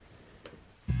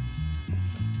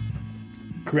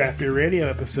Craft Beer Radio,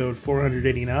 episode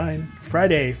 489,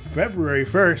 Friday, February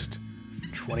 1st,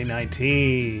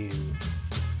 2019.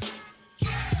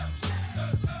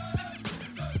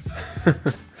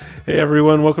 Hey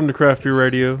everyone, welcome to Craft Beer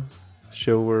Radio,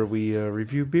 show where we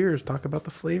review beers, talk about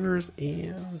the flavors,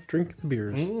 and drink the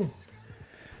beers.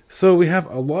 So we have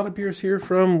a lot of beers here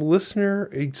from listener,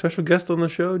 a special guest on the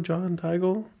show, John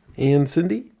Teigel and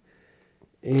Cindy.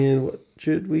 And what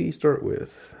should we start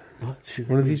with?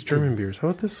 One of these German beers. How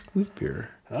about this wheat beer?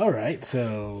 All right,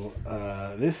 so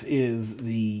this is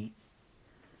the...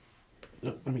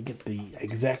 Let me get the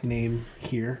exact name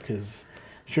here, because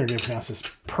I'm sure I didn't pronounce this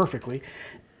perfectly.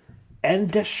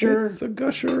 Endischer It's a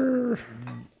gusher.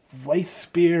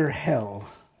 Weissbier Hell.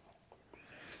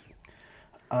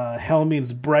 Hell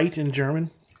means bright in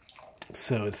German,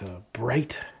 so it's a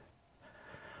bright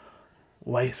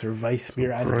Weiss or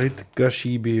Weissbier. Bright,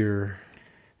 gushy beer.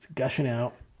 It's gushing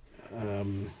out.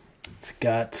 It's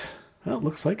got. Well, it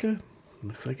looks like it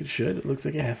should. It looks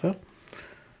like a Heffa.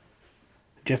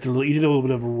 You have to. You did a little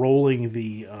bit of rolling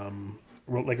the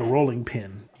like a rolling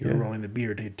pin. You're rolling the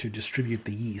beer to distribute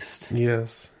the yeast.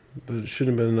 Yes, but it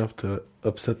shouldn't have been enough to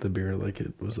upset the beer like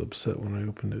it was upset when I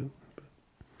opened it. But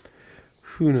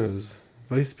who knows?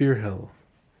 Weissbier Hell.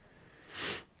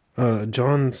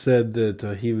 John said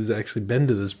that he was actually been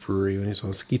to this brewery when he saw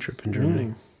a ski trip in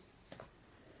Germany.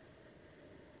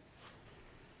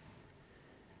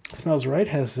 Smells right.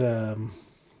 Has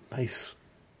nice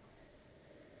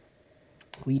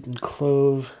wheat and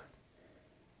clove,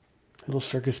 little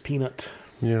circus peanut.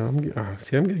 Yeah, I'm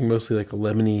getting mostly like a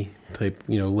lemony type,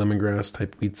 lemongrass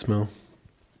type wheat smell.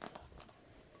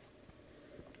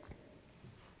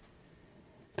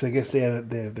 So I guess they have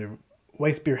their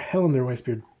Weissbier Hell and their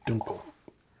Weissbier Dunkel.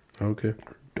 Okay.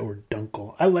 Or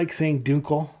Dunkel. I like saying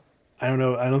Dunkel. I don't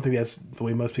know. I don't think that's the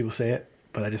way most people say it,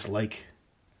 but I just like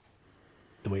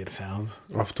the way it sounds.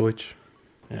 Auf Deutsch.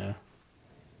 Yeah.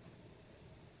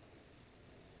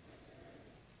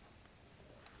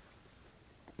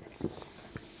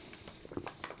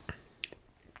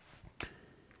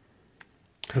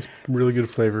 Has really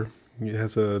good flavor. It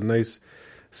has a nice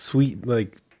sweet,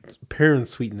 like parent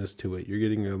sweetness to it. You're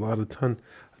getting a ton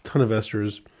of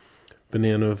esters,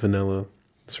 banana, vanilla,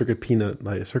 circus peanut,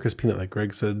 like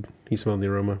Greg said. He smelled the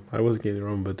aroma. I wasn't getting the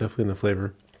aroma, but definitely in the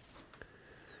flavor.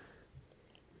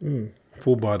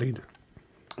 Full bodied.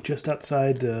 Just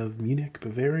outside of Munich,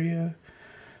 Bavaria.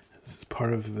 This is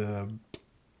part of the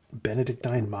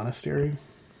Benedictine monastery.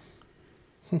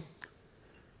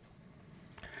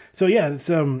 So yeah, it's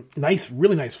nice,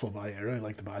 really nice full body. I really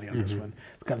like the body on this one.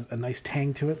 It's got a nice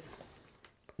tang to it.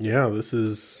 Yeah, this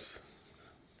is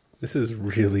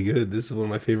really good. This is one of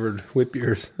my favorite wheat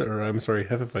beers, or I'm sorry,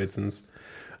 Hefeweizens.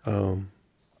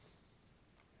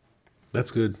 That's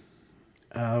good.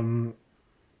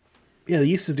 Yeah, the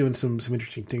yeast is doing some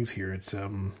interesting things here. It's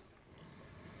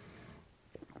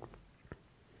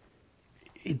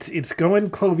going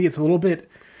clovey. It's a little bit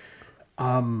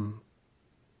a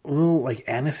little like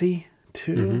anisey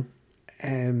too,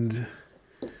 and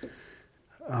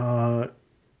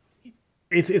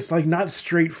it's like not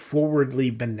straightforwardly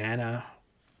banana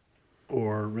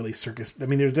or really circus. I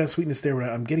mean, there's that sweetness there, but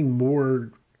I'm getting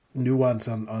more nuance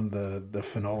on the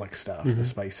phenolic stuff, the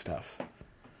spice stuff.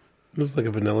 There's like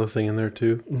a vanilla thing in there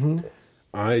too.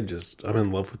 I'm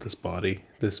in love with this body.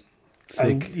 This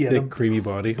thick, creamy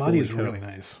body. Body is really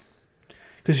nice.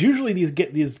 Because usually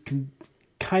these can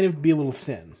kind of be a little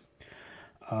thin.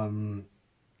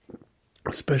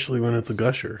 Especially when it's a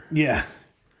gusher. Yeah.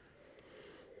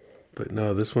 But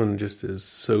no, this one just is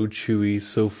so chewy,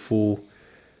 so full.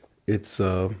 It's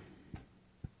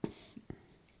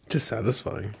just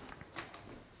satisfying.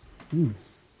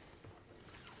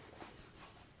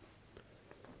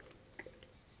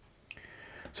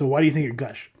 So why do you think it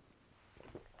gushed?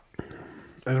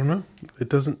 I don't know. It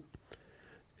doesn't...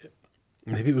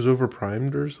 Maybe it was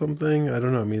overprimed or something. I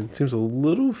don't know. I mean, it seems a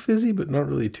little fizzy, but not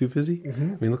really too fizzy. I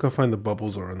mean, look how fine the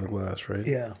bubbles are on the glass, right?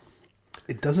 Yeah.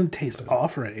 It doesn't taste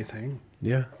off or anything.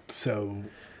 Yeah. So...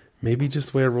 Maybe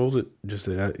just the way I rolled it, just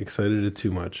excited it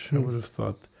too much. I would have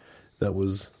thought that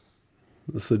was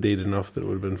sedate enough that it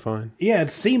would have been fine. Yeah,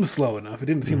 it seemed slow enough. It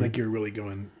didn't seem like you were really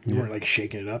going... You weren't like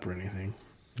shaking it up or anything.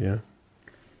 Yeah.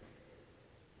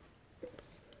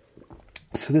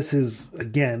 So this is,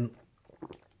 again...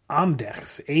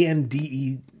 Andechs,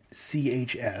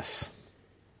 Andechs,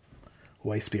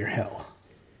 Weissbier Hell.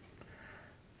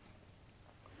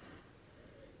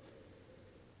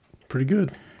 Pretty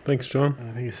good. Thanks, John.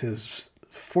 I think it says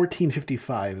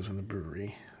 1455 is when the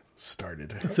brewery started.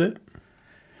 That's it.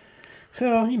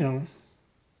 So, you know,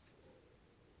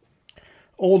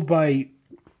 old by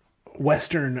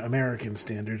Western American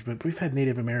standards, but we've had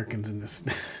Native Americans in this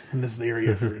in this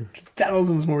area for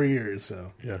thousands more years.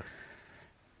 So Yeah.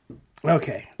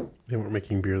 okay, They weren't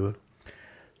making beer, though.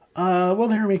 well,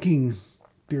 they were making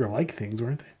beer-like things,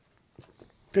 weren't they?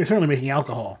 They're certainly making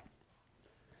alcohol.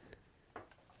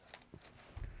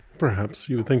 Perhaps.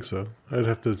 You would think so.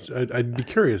 I'd be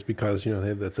curious because, they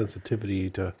have that sensitivity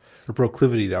to, or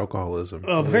proclivity to alcoholism.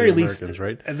 Well, at the very least,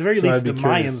 right? At the very So least, I'd be the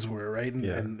curious. Mayans were right,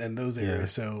 and those areas. Yeah.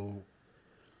 So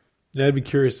Yeah, I'd be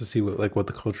curious to see what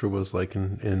the culture was like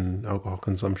in alcohol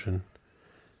consumption.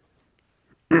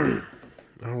 All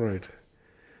right.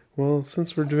 Well,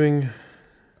 since we're doing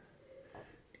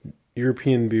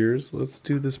European beers, let's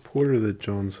do this porter that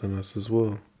John sent us as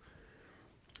well.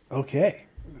 okay,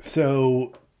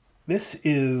 so this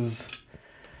is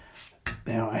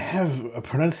now I have a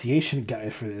pronunciation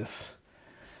guide for this.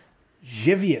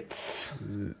 Żywiec.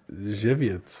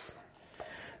 Żywiec.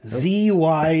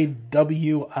 Zywiec.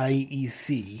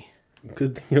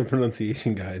 Good thing a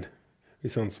pronunciation guide. We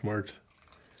sound smart.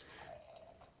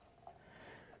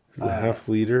 This is a half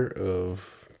liter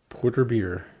of porter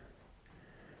beer.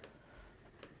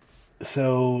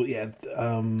 So yeah,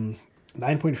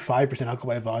 9.5% alcohol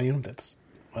by volume. That's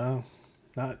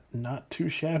not too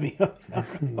shabby.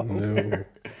 No.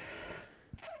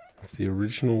 It's the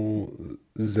original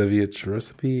Żywiec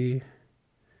recipe.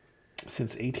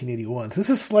 Since 1881. So this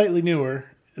is slightly newer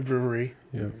brewery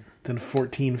Yeah. than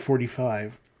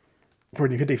 1455.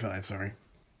 Sorry.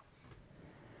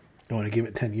 I want to give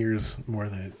it 10 years more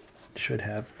than it should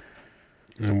have.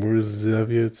 And where's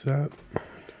Żywiec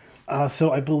at?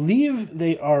 So I believe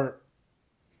they are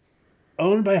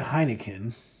owned by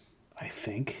Heineken, I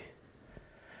think.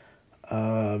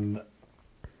 I'm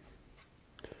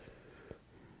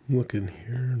looking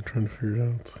here. I'm trying to figure it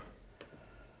out.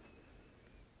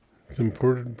 It's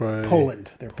imported by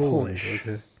Poland. They're Polish.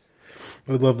 Okay.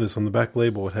 I love this. On the back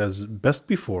label, it has best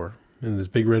before in this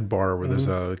big red bar where there's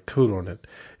a code on it.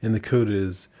 And the code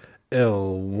is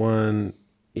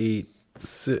L186.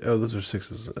 Oh, those are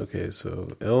sixes. Okay, so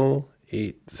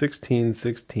L8 16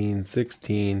 16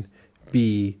 16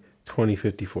 B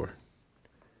 2054.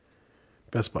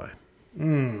 Best Buy.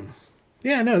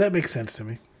 Yeah, no, that makes sense to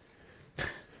me.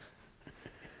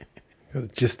 Got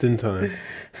it just in time.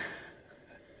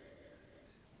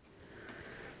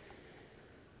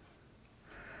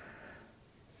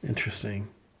 Interesting.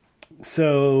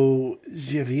 So,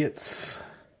 Żywiec,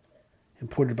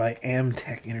 imported by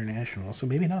Amtech International. So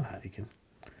maybe not Heineken.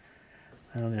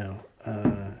 I don't know.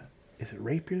 Is it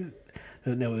Rapier?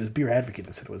 No, it was Beer Advocate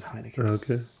that said it was Heineken.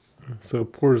 Okay. So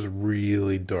it pours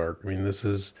really dark. I mean, this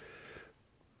is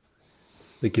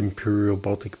like Imperial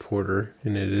Baltic Porter,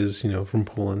 and it is, from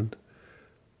Poland.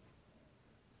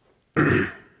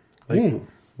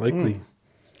 Likely.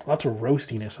 Lots of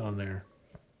roastiness on there.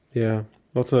 Yeah.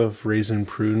 Lots of raisin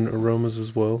prune aromas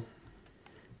as well.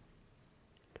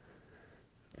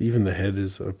 Even the head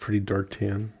is a pretty dark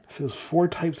tan. It says 4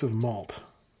 types of malt.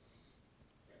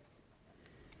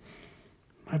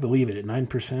 I believe it at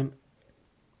 9%.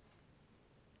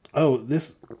 Oh,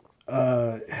 this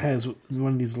has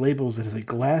one of these labels that has a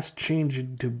glass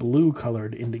changed to blue color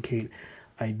to indicate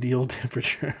ideal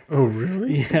temperature. Oh,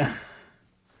 really? Yeah.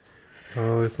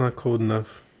 Oh, it's not cold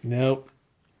enough. Nope.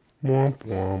 Womp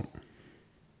womp.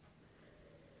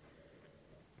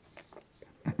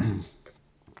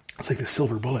 It's like the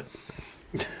silver bullet.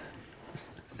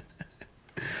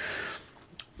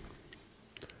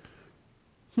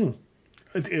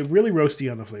 It's really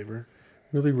roasty on the flavor.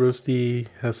 Really roasty,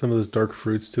 has some of those dark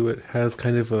fruits to it. Has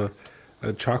kind of a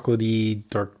chocolatey,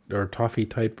 dark or toffee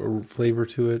type of flavor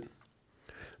to it.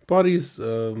 Body's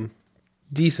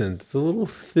decent. It's a little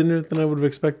thinner than I would have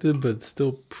expected, but it's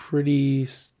still pretty.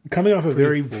 Coming off a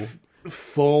very full.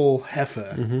 full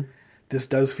Heffa, this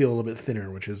does feel a little bit thinner,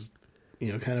 which is,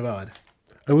 kind of odd.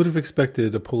 I would have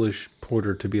expected a Polish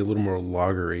porter to be a little more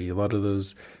lagery. A lot of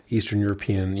those Eastern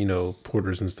European,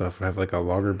 porters and stuff have like a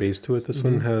lager base to it. This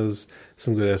one has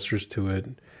some good esters to it.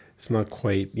 It's not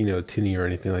quite, tinny or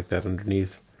anything like that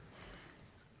underneath.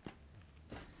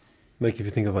 Like if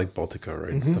you think of like Baltica,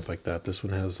 right, and stuff like that, this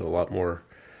one has a lot more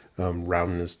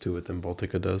roundness to it than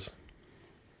Baltica does.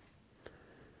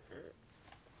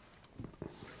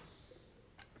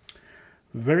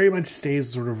 Very much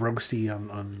stays sort of roasty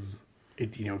on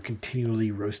it,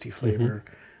 continually roasty flavor.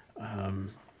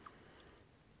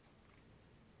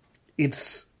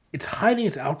 It's hiding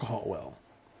its alcohol well,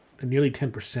 at nearly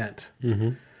 10%.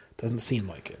 Doesn't seem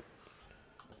like it.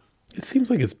 It seems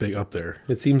like it's big up there.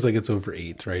 It seems like it's over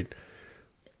 8, right?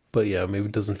 But yeah, maybe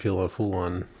it doesn't feel a full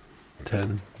on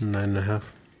 10, 9.5.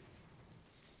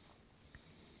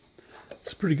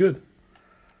 It's pretty good.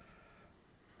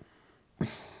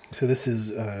 So this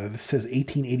says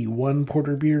 1881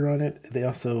 porter beer on it. They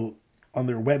also, on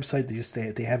their website, they just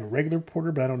say they have a regular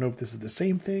porter, but I don't know if this is the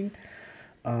same thing.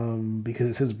 Because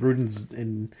it says brewed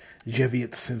in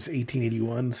Jeviet since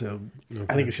 1881, so Okay.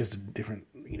 I think it's just a different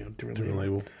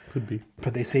label. Could be.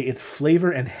 But they say its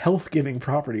flavor and health-giving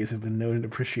properties have been known and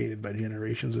appreciated by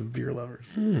generations of beer lovers.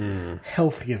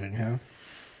 Health-giving, huh?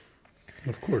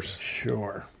 Of course.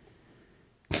 Sure.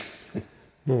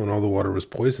 Well, when all the water was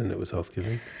poisoned, it was health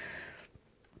giving.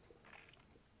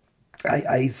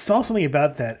 I saw something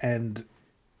about that, and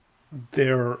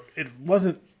it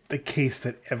wasn't the case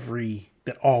that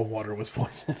all water was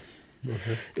poisoned.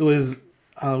 Okay. It was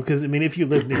because if you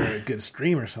lived near a good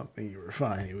stream or something, you were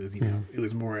fine. It was it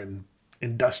was more in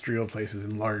industrial places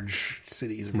in large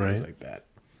cities and things like that.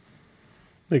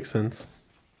 Makes sense.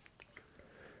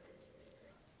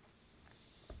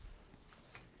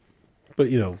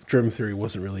 But germ theory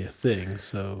wasn't really a thing,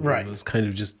 so it was kind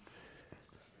of just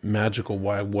magical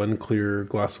why one clear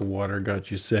glass of water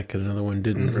got you sick and another one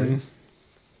didn't, right?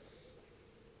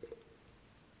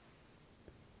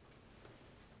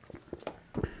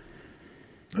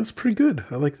 That's pretty good.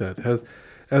 I like that.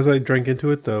 As I drank into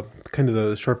it, the kind of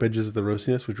the sharp edges of the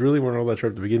roastiness, which really weren't all that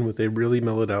sharp to begin with, they really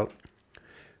mellowed out.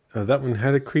 That one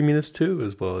had a creaminess too,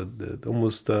 as well. It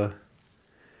almost. Yeah,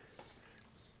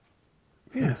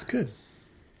 it's good.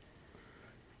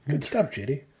 Good stuff,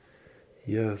 JD.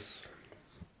 Yes.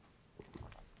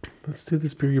 Let's do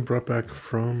this beer you brought back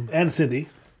from. And Cindy.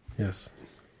 Yes.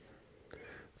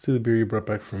 Let's do the beer you brought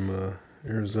back from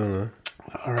Arizona.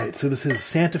 All right, so this is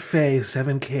Santa Fe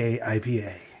 7K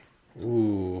IPA.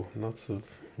 Ooh, lots of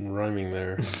rhyming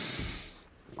there.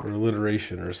 Or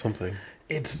alliteration or something.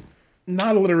 It's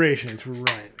not alliteration, it's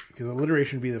right. Because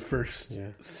alliteration would be the first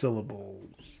syllable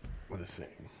of the thing.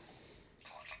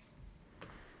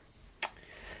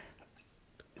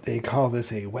 They call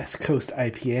this a West Coast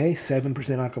IPA,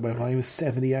 7% alcohol by volume,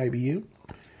 70 IBU.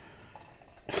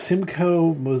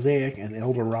 Simcoe, Mosaic, and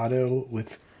El Dorado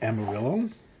with Amarillo.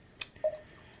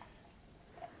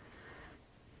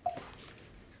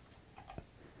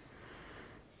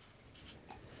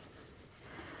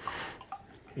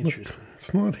 Interesting.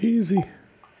 It's not hazy.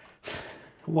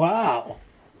 Wow.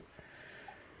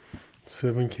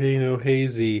 7K, no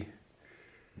hazy.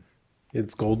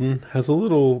 It's golden. Has a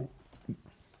little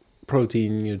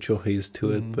protein, chill haze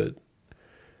to it, but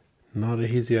not a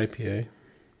hazy IPA.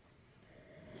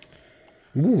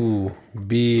 Ooh,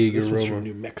 big This was aroma. from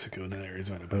New Mexico, not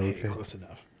Arizona, but hey, close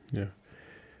enough. Yeah.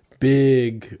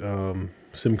 Big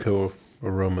Simcoe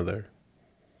aroma there.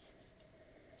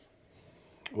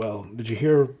 Well, did you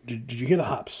hear the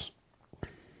hops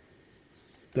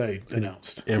that I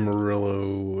announced?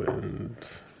 Amarillo and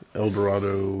El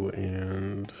Dorado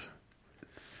and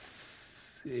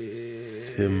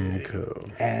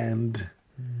Simcoe. And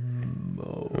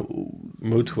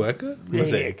Motueka?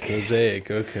 Mosaic,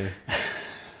 okay.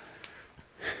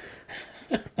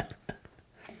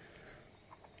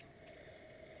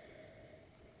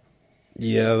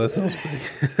 Yeah, that smells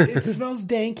pretty. it smells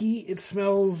danky. It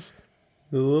smells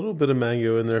There's a little bit of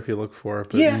mango in there if you look for it,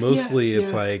 but mostly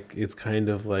it's kind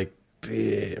of like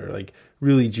big or like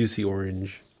really juicy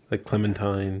orange, like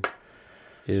clementine.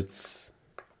 It's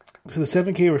so the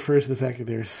 7K refers to the fact that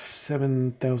they're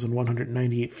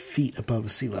 7,198 feet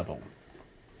above sea level.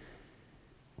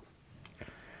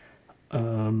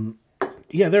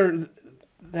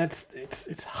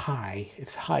 It's high.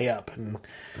 It's high up, and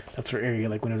that's our area.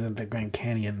 Like when I was at the Grand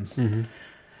Canyon,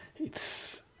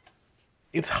 it's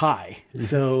high,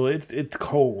 so it's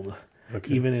cold,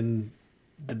 even in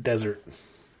the desert.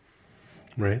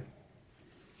 right.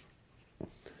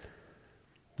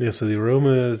 Yeah, so the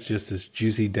aroma is just this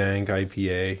juicy, dank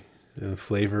IPA. The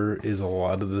flavor is a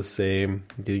lot of the same.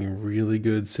 Getting really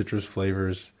good citrus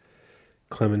flavors,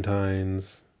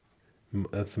 clementines.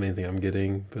 That's the main thing I'm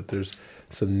getting. But there's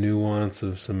some nuance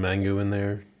of some mango in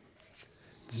there.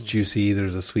 It's juicy.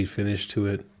 There's a sweet finish to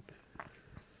it.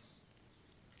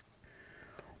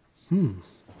 I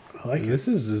like it. This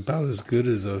is about as good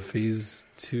as a Phase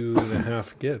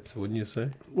 2.5 gets, wouldn't you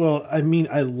say? Well, I mean,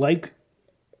 I like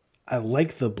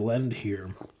the blend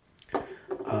here.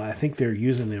 I think they're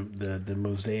using the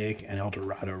Mosaic and El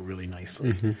Dorado really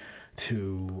nicely.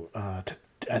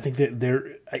 I think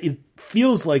that it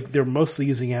feels like they're mostly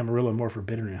using Amarillo more for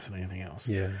bitterness than anything else.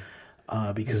 Yeah.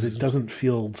 Because it doesn't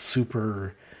feel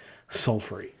super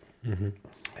sulfury.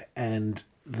 And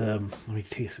let me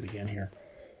taste it again here.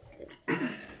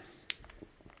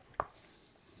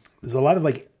 There's a lot of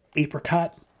like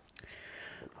apricot,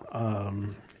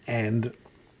 and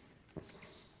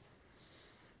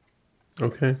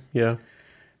Okay, yeah.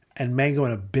 mango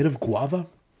and a bit of guava.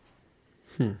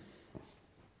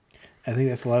 I think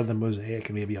that's a lot of the Mosaic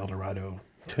and maybe Eldorado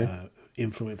Okay.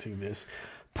 influencing this,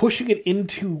 pushing it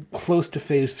into close to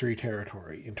Phase 3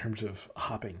 territory in terms of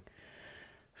hopping.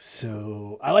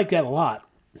 So I like that a lot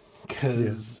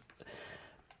because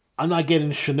I'm not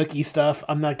getting Chinooky stuff.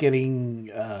 I'm not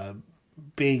getting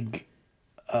big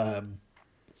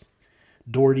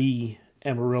Doherty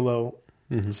Amarillo.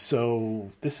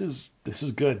 So this is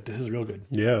good. This is real good.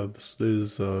 Yeah, this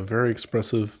is very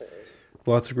expressive.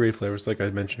 Lots of great flavors. Like I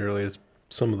mentioned earlier, it's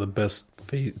some of the best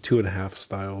phase 2.5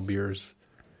 style beers.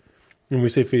 When we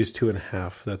say phase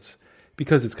 2.5, that's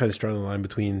because it's kind of strong in the line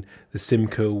between the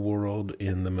Simcoe world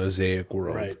and the Mosaic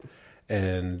world. Right.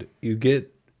 And you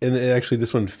get, and actually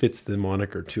this one fits the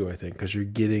moniker too, I think, because you're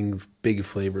getting big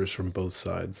flavors from both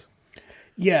sides.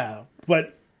 Yeah,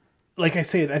 but like I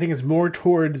say, I think it's more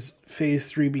towards Phase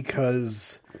 3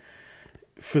 because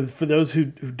for those who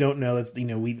don't know, that's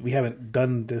we haven't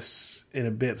done this in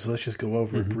a bit, so let's just go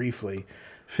over it briefly.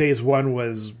 Phase 1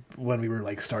 was when we were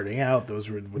like starting out. Those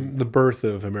were The birth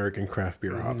of American craft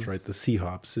beer hops, right? The C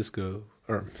hop, Cisco,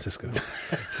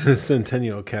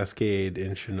 Centennial, Cascade,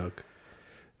 and Chinook.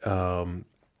 And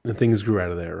things grew out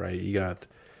of there, right? You got,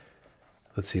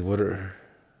 let's see,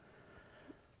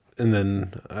 and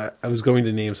then I was going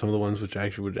to name some of the ones which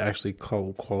would actually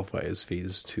qualify as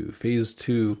Phase 2. Phase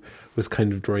 2 was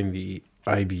kind of during the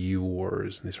IBU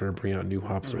wars, and they started bringing out new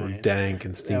hops that were dank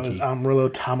and that stinky. was Amarillo,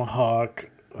 Tomahawk,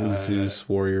 Zeus,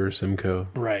 Warrior, Simcoe.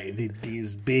 right?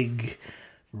 These big,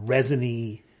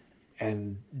 resiny,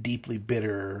 and deeply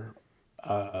bitter,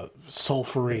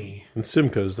 sulfury. And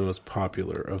Simcoe is the most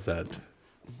popular of that.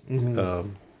 To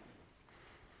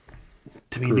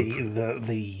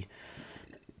me,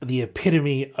 the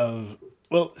epitome of,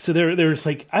 well, so there's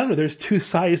like, I don't know, there's two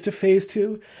sides to Phase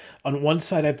 2. On one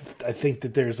side, I think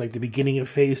that there's like the beginning of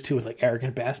Phase 2 with like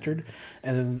Arrogant Bastard,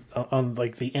 and then on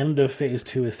like the end of Phase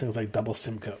 2 is things like Double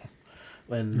Simcoe,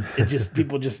 when it just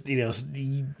people just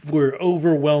were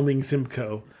overwhelming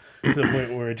Simcoe to the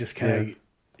point where it just kind of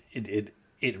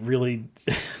it really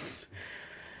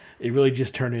it really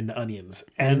just turned into onions.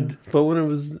 And But when it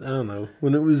was, I don't know,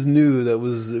 when it was new, it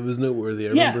was noteworthy. I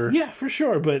remember. Yeah, for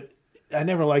sure. But I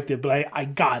never liked it. But I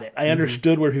got it. I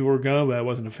understood where people were going, but I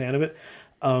wasn't a fan of it.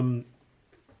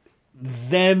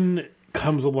 Then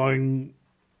comes along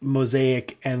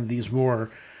Mosaic and these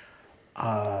more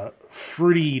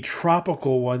fruity,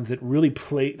 tropical ones that really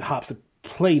play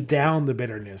down the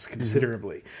bitterness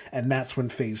considerably, and that's when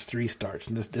Phase 3 starts.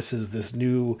 And this is this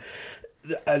new.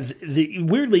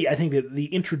 Weirdly, I think that the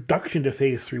introduction to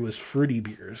Phase 3 was fruity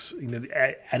beers.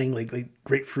 Adding like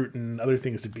grapefruit and other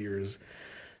things to beers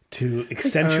to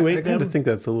accentuate I them. kind of think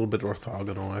that's a little bit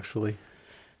orthogonal, actually.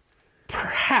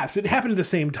 Perhaps it happened at the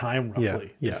same time,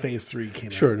 roughly. Yeah. The Phase 3 came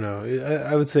out. Sure, no,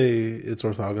 I would say it's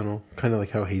orthogonal, kind of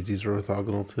like how hazies are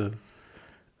orthogonal to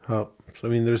hops. I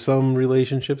mean, there's some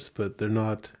relationships, but they're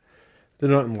not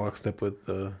in lockstep with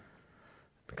the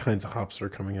kinds of hops that are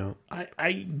coming out.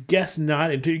 I guess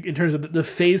not. In terms of the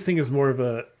Phase thing is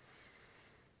more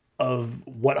of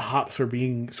what hops are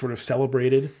being sort of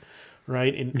celebrated,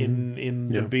 right? In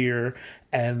the beer,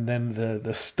 and then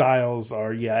the styles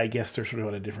are, I guess they're sort of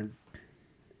on a different.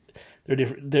 They're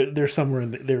different. They're somewhere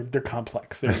in they're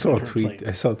complex. I saw a tweet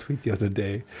the other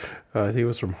day. I think it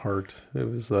was from Hart. It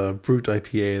was Brute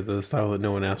IPA, the style that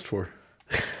no one asked for.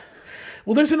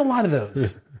 Well, there's been a lot of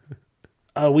those.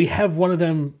 We have one of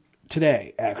them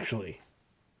today, actually.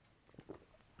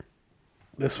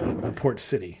 This one, the Port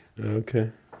City. Okay.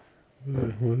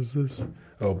 What is this?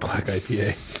 Oh, Black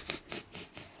IPA.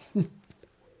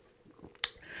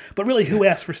 But really, who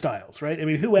asked for styles, right? I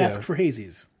mean, who asked for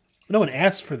hazies? No one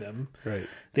asked for them. Right.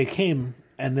 They came,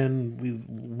 and then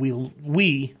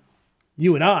we,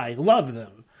 you and I, loved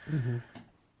them.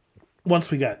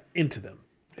 Once we got into them,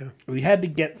 we had to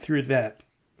get through that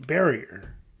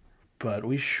barrier, but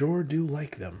we sure do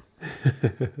like them.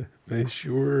 They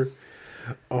sure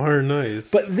are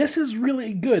nice. But this is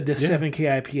really good. This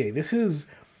 7K IPA. This is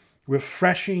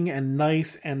refreshing and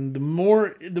nice. And the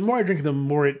more I drink, the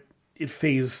more it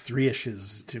Phase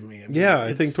 3-ishes to me. I mean,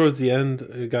 I think towards the end,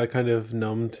 it got kind of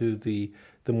numb to the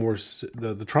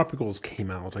tropicals came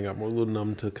out. I got a little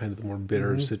numb to kind of the more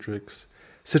bitter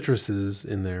citruses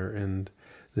in there, and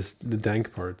the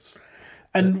dank parts.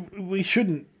 And we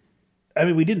shouldn't. I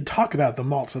mean, we didn't talk about the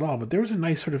malts at all, but there was a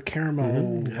nice sort of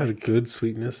caramel. It had a good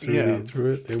sweetness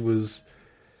through it. It was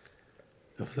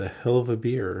a hell of a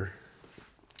beer.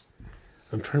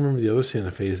 I'm trying to remember the other Santa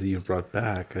Fe's that you've brought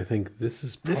back. I think this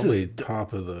is probably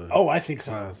top of the I think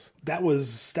class. So. That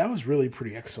was really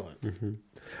pretty excellent.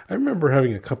 I remember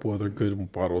having a couple other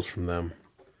good bottles from them.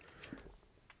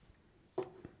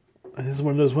 And this is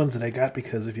one of those ones that I got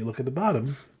because if you look at the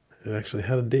bottom, It actually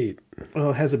had a date.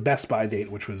 well, it has a Best Buy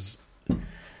date, which was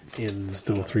in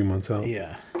Still 3 months out.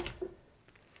 yeah,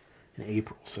 in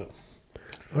April. So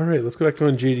All right, let's go back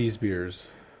on JD's beers.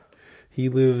 He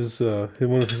lives in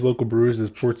one of his local breweries is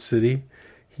Port City.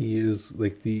 He is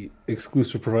like the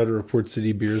exclusive provider of Port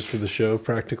City beers for the show,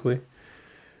 practically.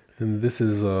 And this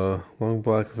is Long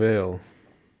Black Veil.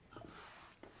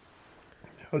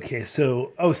 okay,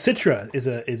 so Citra is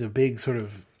a big sort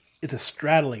of it's a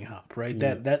straddling hop, right?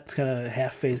 That's kind of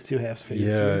half phase 2, half phase 3.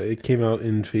 Yeah, it came out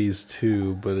in phase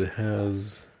 2, but it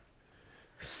has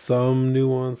some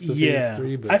nuance to phase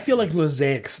 3. But I feel like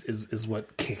Mosaics is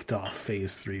what kicked off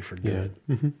phase 3 for good.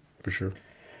 For sure.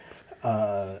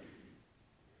 I'm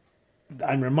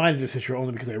reminded of Citra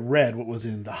only because I read what was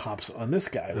in the hops on this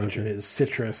guy, which is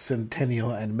Citra, Centennial,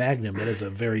 and Magnum. That is a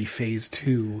very phase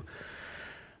 2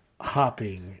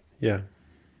 hopping. Yeah.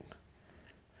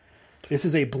 This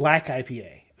is a black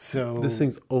IPA. So This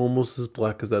thing's almost as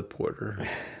black as that porter.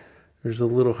 There's a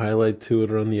little highlight to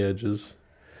it around the edges.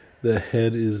 The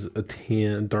head is a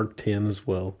dark tan as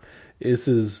well. This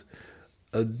is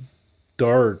a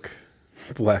dark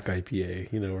black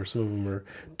IPA, where some of them are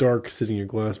dark sitting in your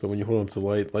glass, but when you hold them up to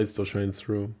light still shines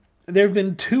through. there have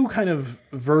been two kind of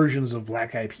versions of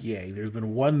black IPA. There's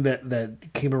been one that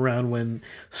came around when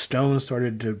Stone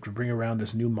started to bring around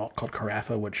this new malt called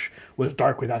Carafa, which was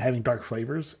dark without having dark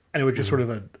flavors, and it was just sort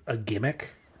of a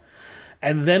gimmick.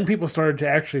 And then people started to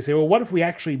actually say, well, what if we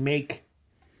actually make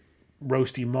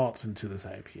roasty malts into this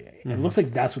IPA? And it looks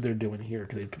like that's what they're doing here,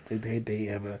 because they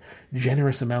have a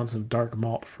generous amounts of dark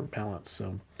malt for balance.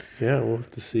 So Yeah, we'll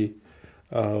have to see.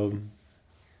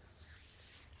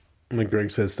 Like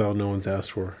Greg said, style no one's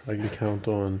asked for. I can count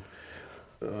on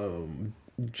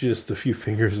just a few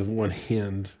fingers of one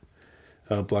hand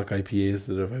black IPAs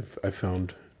that I've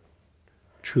found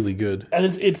truly good. and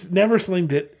it's never something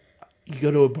that you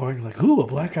go to a bar and you're like, ooh, a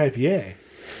black IPA,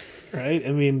 right?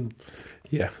 I mean,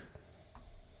 Yeah.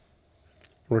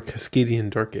 Or Cascadian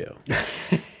Dark Ale.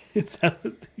 it's how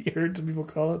you heard some people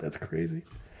call it. That's crazy.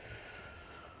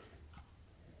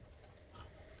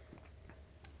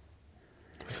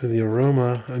 So the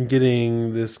aroma, I'm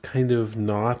getting this kind of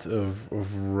knot of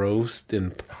roast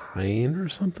and pine or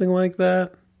something like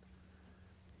that.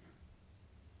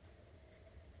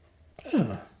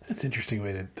 Oh, that's an interesting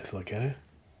way to look at it.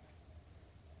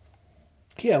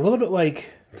 Yeah, a little bit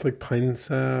like It's like pine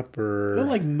sap a or... little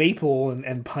like maple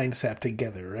and pine sap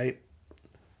together, right?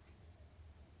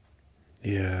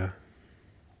 Yeah.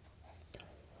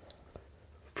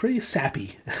 Pretty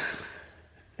sappy.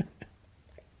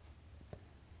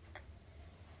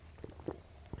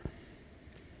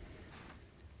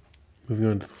 Moving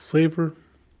on to the flavor.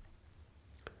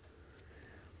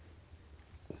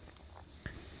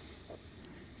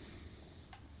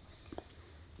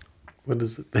 What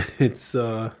is it? It's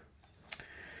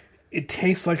It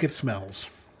tastes like it smells.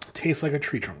 It tastes like a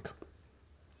tree trunk.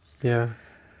 yeah.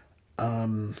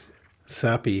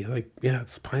 Sappy. Like, yeah,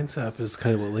 it's pine sap is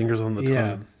kind of what lingers on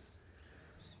the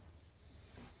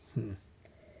tongue.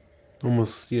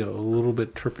 Almost, a little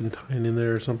bit turpentine in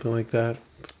there or something like that.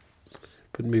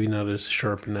 But maybe not as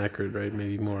sharp and accurate, right?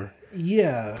 Maybe more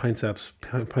Yeah. pine sap's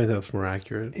more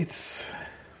accurate. It's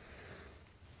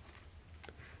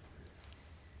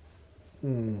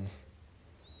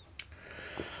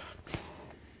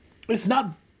It's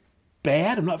not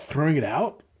bad. I'm not throwing it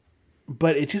out,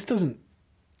 but it just doesn't.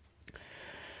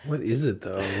 What is it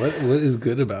though? What is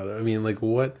good about it? I mean, like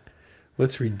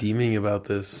what's redeeming about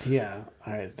this? Yeah.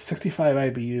 All right. 65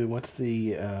 IBU. What's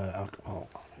the alcohol?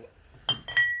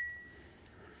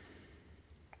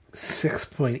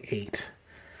 6.8.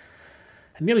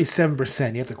 And nearly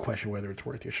 7%. You have to question whether it's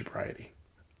worth your sobriety.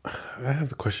 I have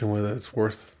the question whether it's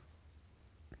worth.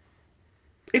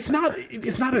 It's not.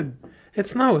 It's not a.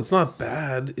 It's not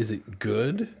bad. Is it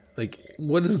good? Like,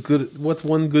 what is good? What's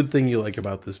one good thing you like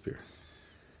about this beer?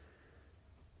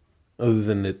 Other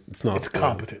than it's not. It's spoiled.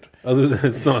 competent. Other than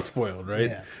it's not spoiled,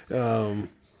 right? Yeah.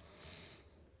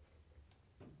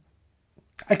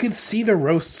 I could see the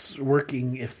roasts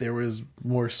working if there was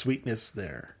more sweetness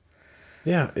there.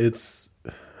 Yeah, it's.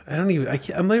 I'm not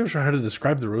even sure how to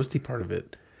describe the roasty part of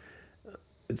it.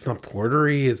 It's not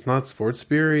portery. It's not sports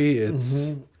beery.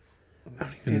 It's. I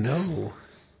don't even know.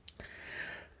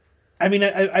 I mean,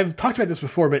 I've talked about this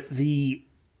before, but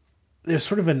there's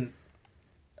sort of a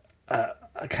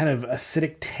kind of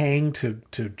acidic tang to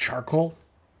charcoal.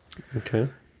 Okay.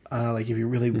 Like if you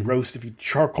really roast, if you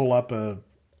charcoal up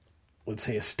let's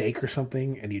say a steak or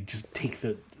something, and you just take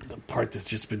the part that's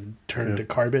just been turned to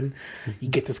carbon, you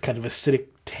get this kind of acidic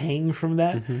tang from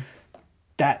that.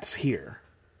 That's here.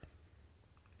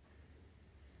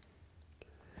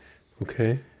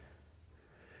 Okay.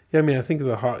 Yeah, I mean, I think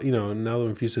the hop. Now that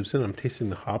I'm a few sips in, I'm tasting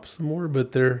the hops some more,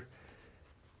 but they're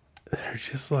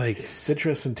just like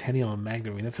Citra, Centennial, and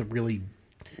Magnum. I mean, that's a really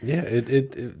yeah.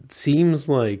 It seems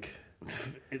like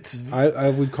it's I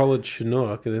would call it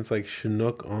Chinook, and it's like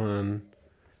Chinook on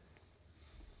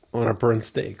a burnt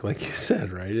steak, like you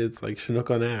said, right? It's like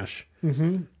Chinook on ash.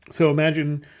 so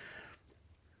imagine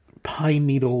pine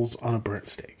needles on a burnt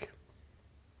steak.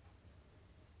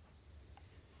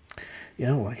 Yeah, I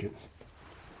don't like it.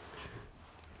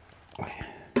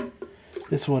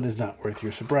 This one is not worth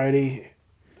your sobriety.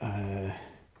 I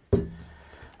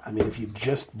mean, if you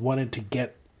just wanted to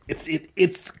get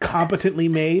it's competently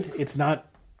made. It's not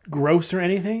gross or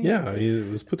anything. Yeah,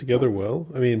 it was put together well.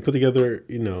 I mean, put together,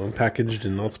 packaged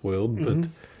and not spoiled,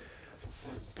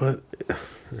 but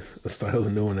a style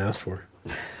that no one asked for.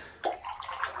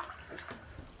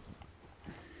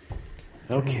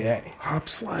 Okay. Hop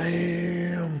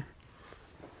Slam.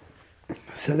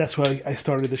 So that's why I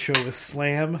started the show with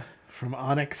Slam from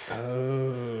Onyx.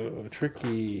 Oh,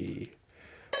 tricky.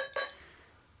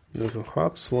 So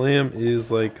Hop Slam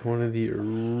is like one of the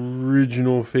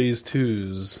original Phase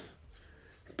 2s.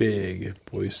 Big,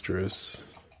 boisterous.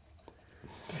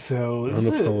 So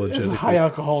this is a high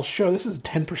alcohol show. This is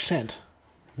 10%.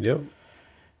 Yep.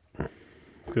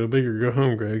 Go big or go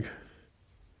home, Greg.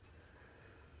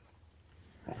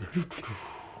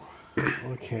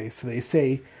 Okay, so they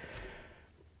say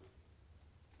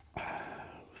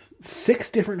 6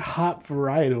 different hop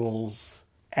varietals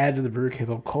add to the brew kit,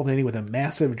 culminating with a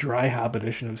massive dry hop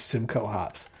edition of Simcoe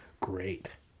hops.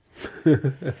 Great.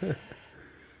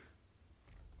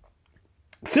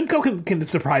 Simcoe can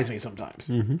surprise me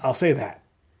sometimes. I'll say that.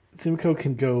 Simcoe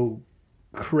can go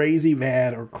crazy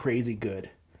bad or crazy good.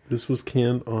 This was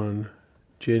canned on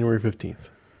January 15th.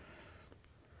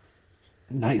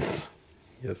 Nice.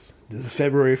 Yes. This is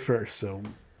February 1st, so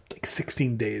like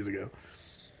 16 days ago.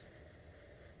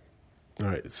 All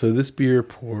right, so this beer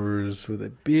pours with a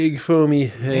big foamy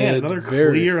head. Man, another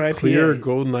clear IPA. Clear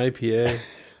golden IPA.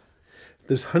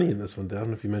 There's honey in this one. I don't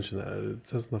know if you mentioned that. It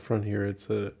says on the front here it's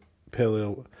a pale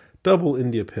ale, double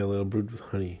India pale ale brewed with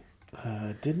honey.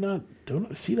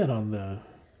 Don't see that on the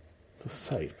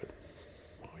site, but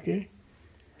okay.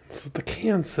 That's what the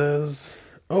can says.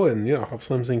 Oh, and yeah, Hop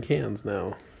Slam's in cans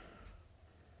now.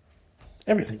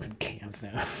 Everything's in cans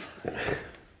now.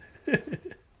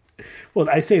 Well,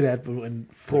 I say that, but when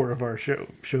 4 of our show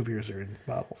beers are in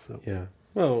bottles, so Yeah.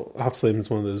 Well, Hop Slam is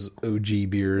one of those OG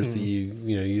beers that you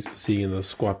used to see in those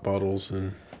squat bottles,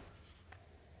 and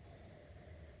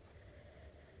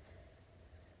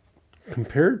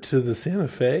compared to the Santa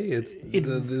Fe,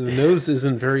 the nose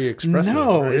isn't very expressive.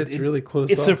 No, right? It's really close.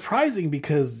 It's off. surprising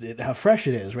because how fresh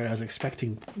it is. Right, I was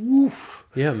expecting. Woof.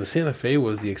 Yeah, and the Santa Fe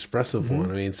was the expressive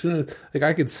one. I mean, as soon as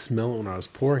I could smell it when I was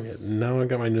pouring it, and now I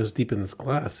got my nose deep in this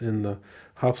glass. And the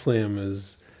Hop Slam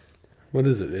is, what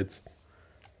is it? It's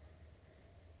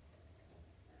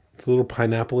a little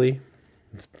pineapple-y.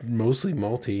 It's mostly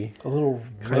malty. A little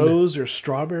rose or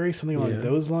strawberry, something along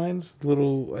those lines. A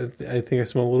little, I think I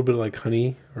smell a little bit of like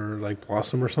honey or like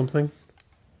blossom or something.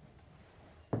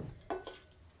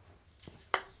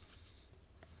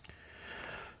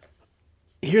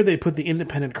 Here they put the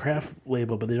independent craft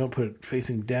label, but they don't put it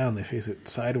facing down. They face it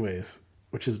sideways,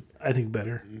 which is, I think,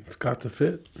 better. It's got to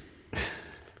fit.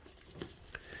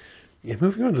 Yeah,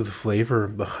 moving on to the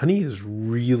flavor, the honey is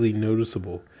really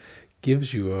noticeable.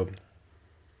 Gives you a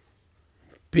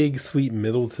big sweet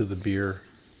middle to the beer.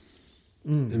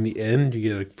 In the end, you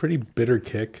get a pretty bitter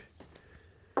kick.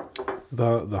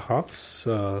 The hops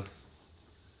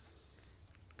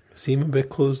seem a bit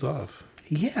closed off.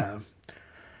 Yeah.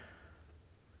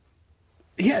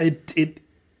 Yeah, it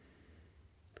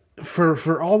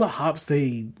for all the hops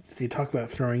they talk about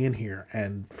throwing in here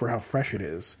and for how fresh it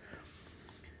is,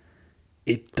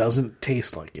 it doesn't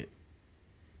taste like it.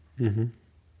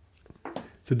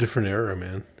 It's a different era,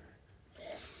 man.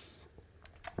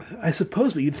 I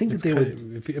suppose, but you'd think that they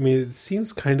would. I mean, it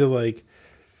seems kind of like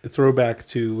a throwback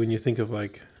to when you think of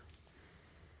like,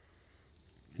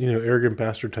 arrogant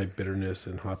bastard type bitterness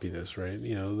and hoppiness, right?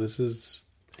 This is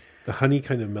the honey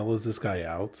kind of mellows this guy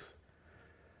out.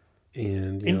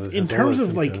 And in terms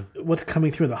of like what's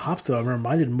coming through in the hops, though, I'm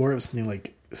reminded more of something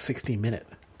like 60 Minute.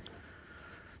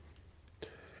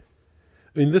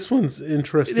 I mean, this one's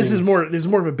interesting. There's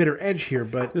more of a bitter edge here,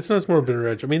 but this one's more bitter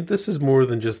edge. I mean, this is more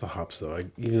than just the hops, though.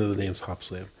 Even though the name's Hop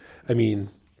Slam. I mean,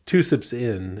 2 sips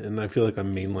in, and I feel like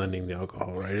I'm mainlining the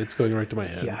alcohol. Right, it's going right to my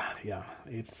head. Yeah,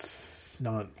 it's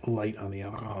not light on the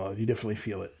alcohol. You definitely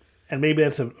feel it, and maybe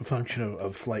that's a function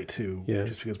of flight too. Yeah,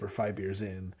 just because we're 5 beers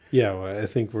in. Yeah, well, I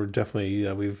think we're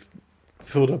definitely we've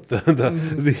filled up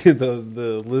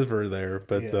the liver there.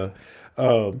 But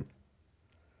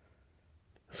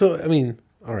so I mean,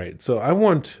 all right. So I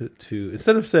want to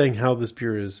instead of saying how this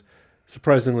beer is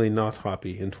surprisingly not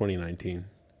hoppy in 2019,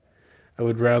 I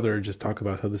would rather just talk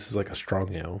about how this is like a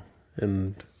strong ale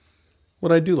and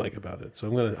what I do like about it. So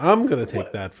I'm gonna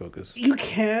take that focus. You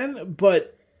can,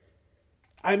 but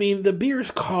I mean, the beer is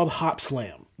called Hop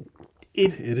Slam.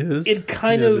 It is. It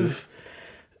kind of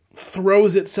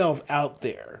throws itself out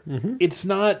there. Mm-hmm. It's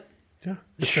not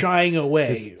shying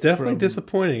away. It's definitely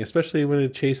disappointing, especially when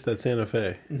it chased that Santa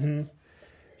Fe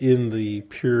in the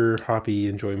pure hoppy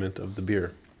enjoyment of the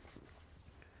beer.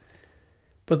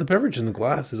 But the beverage in the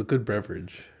glass is a good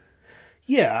beverage.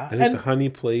 Yeah. I think the honey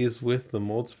plays with the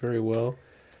malts very well.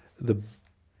 And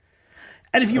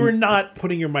if you were not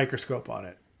putting your microscope on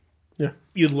it,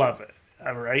 you'd love it.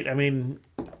 All right? I mean,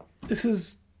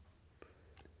 it's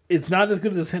not as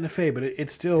good as the Santa Fe, but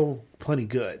it's still plenty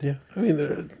good. Yeah. I mean,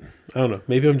 I don't know.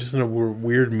 Maybe I'm just in a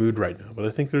weird mood right now, but I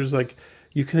think there's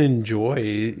you can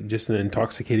enjoy just an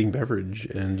intoxicating beverage.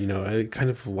 And, I kind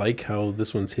of like how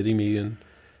this one's hitting me and,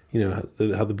 how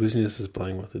the booziness is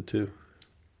playing with it too.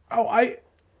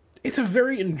 It's a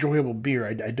very enjoyable beer.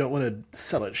 I don't want to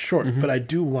sell it short, but I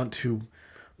do want to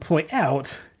point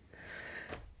out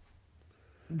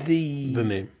the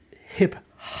name.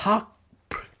 Hypocrisy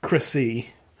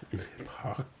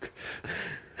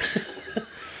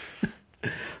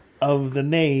of the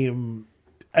name.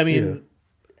 I mean,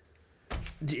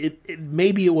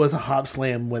 maybe it was a Hop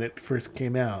Slam when it first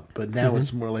came out, but now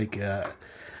it's more like a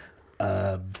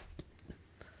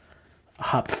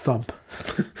Hop Thump.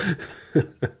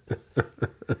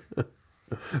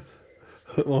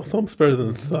 Well, Thump's better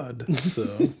than Thud,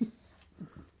 so.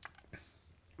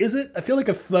 Is it? I feel like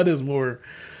a Thud is more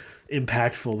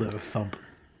impactful than a Thump.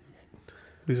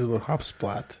 These are the Hop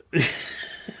Splat.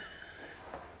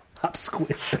 Hop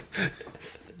Squish.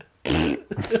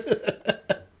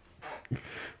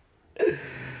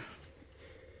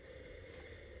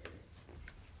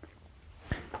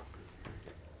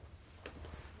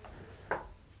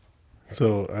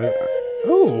 So,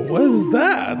 what is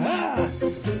that?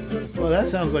 Well, that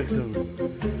sounds like some...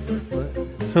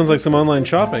 Sounds like some online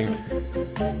shopping.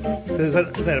 So is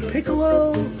that a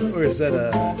piccolo? Or is that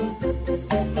a...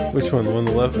 Which one? The one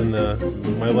on the left in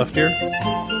my left ear?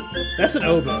 That's an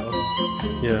oboe.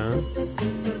 Yeah.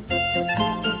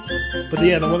 But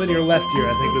the one in your left ear,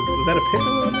 I think, was that a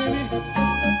piccolo, maybe?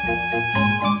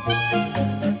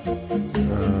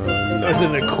 No. Is it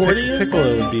an accordion? Piccolo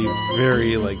would be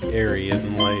very, airy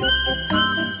and light.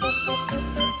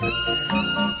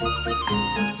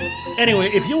 Anyway,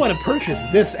 if you want to purchase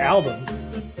this album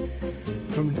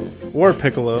from or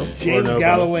Piccolo, James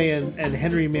Galloway and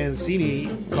Henry Mancini,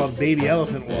 called Baby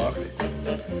Elephant Walk,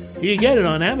 you can get it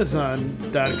on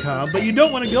Amazon.com, but you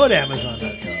don't want to go to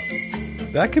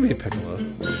Amazon.com. That could be Piccolo.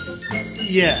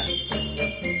 Yeah.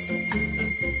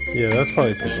 Yeah, that's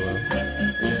probably Piccolo.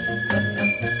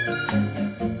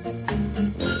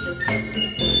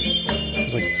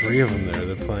 There's 3 of them there.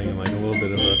 They're playing in a little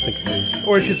bit of a syncopation.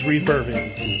 Or it's just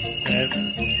reverbing. Right?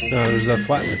 No, there's that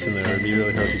flatness in there. It'd be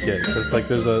really hard to get. But it's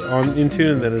there's in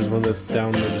tune, and then there's one that's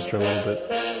down register a little bit.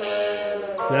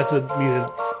 So that's a muted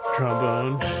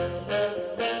trombone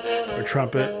or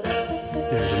trumpet.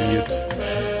 Yeah, the mute.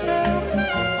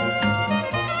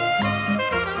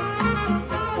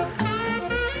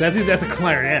 So that's a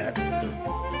clarinet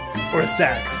or a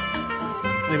sax.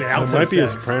 Maybe an alto sax. It might be a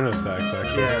soprano sax,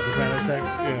 actually. Yeah, a soprano sax.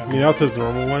 Yeah. I mean, alto's the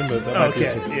normal one, but that might be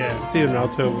yeah. It's either an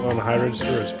alto on a high register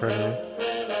or a soprano.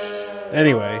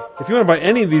 Anyway, if you want to buy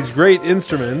any of these great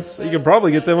instruments, you can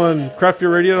probably get them on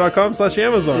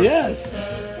craftbeerradio.com/Amazon. Yes.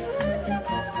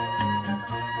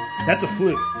 That's a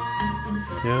flute.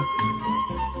 Yeah.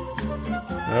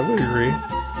 I would agree.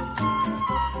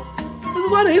 There's a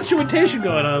lot of instrumentation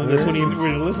going on in this when you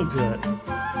listen to it.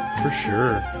 For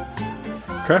sure.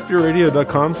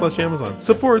 craftbeerradio.com/Amazon.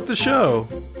 Support the show.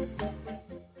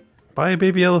 Buy a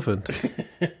baby elephant.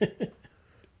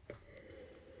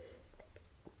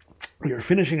 We are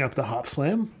finishing up the Hop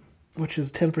Slam, which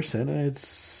is 10%.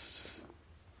 It's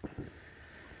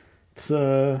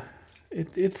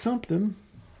something.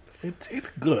 It's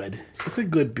good. It's a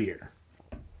good beer.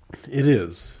 It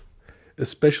is,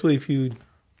 especially if you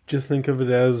just think of it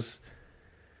as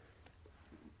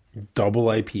double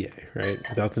IPA, right?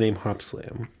 Without the name Hop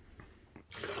Slam.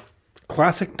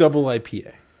 Classic double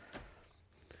IPA.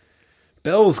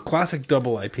 Bell's classic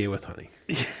double IPA with honey.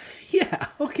 Yeah,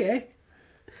 okay.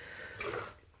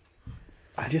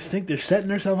 I just think they're setting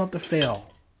themselves up to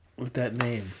fail with that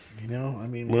name. I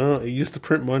mean... Well, it used to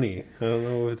print money. I don't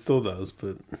know if it still does,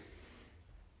 but...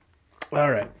 All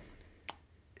right.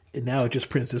 And now it just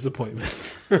prints disappointment.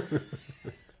 All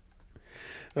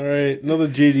right, another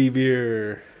JD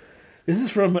beer. This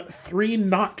is from Three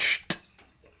Notched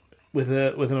with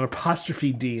an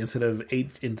apostrophe D instead of ed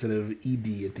at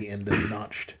the end of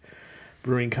Notched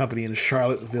Brewing Company in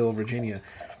Charlottesville, Virginia.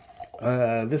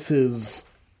 This is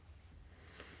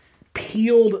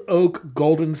Peeled Oak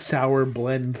Golden Sour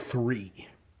Blend 3.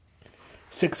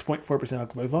 6.4%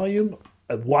 alcohol by volume,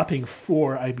 a whopping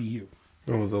 4 IBU.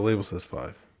 Oh, the label says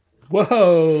 5.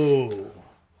 Whoa!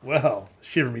 Well,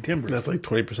 shiver me timbers. That's like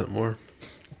 20% more.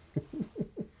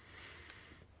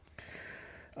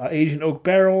 Asian oak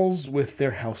barrels with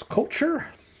their house culture.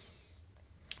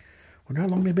 Wonder how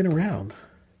long they've been around.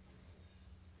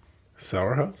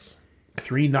 Sour House?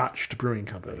 Three Notched Brewing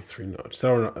Company. 3 notch.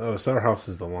 Sour House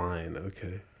is the line.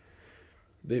 Okay.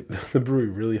 The brewery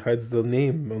really hides the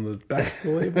name on the back of the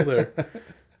label there.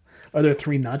 Are there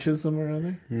 3 notches somewhere on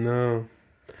there? No.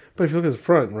 But if you look at the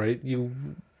front, right,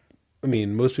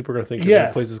 most people are going to think Yes.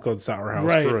 the place is called Sour House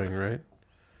Right. Brewing, right?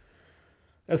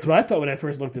 That's what I thought when I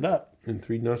first looked it up. And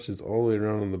 3 notches all the way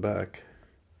around on the back.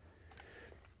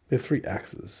 They have 3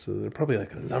 axes, so they're probably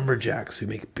like lumberjacks who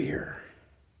make beer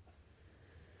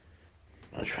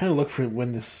I was trying to look for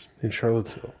when this... in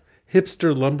Charlottesville.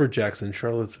 Hipster lumberjacks in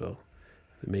Charlottesville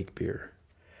that make beer.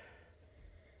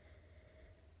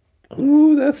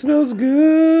 Ooh, that smells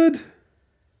good.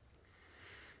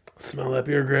 Smell that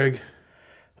beer, Greg.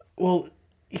 Well,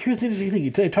 here's the interesting thing.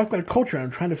 You talk about a culture, I'm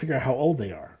trying to figure out how old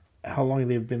they are. How long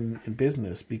they've been in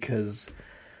business, because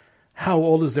how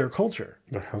old is their culture?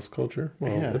 Their house culture?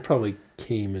 Well, Yeah. it probably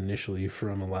came initially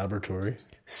from a laboratory.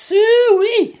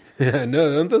 Suey! Yeah,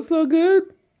 no, don't that smell good?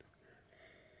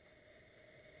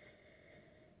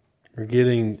 We're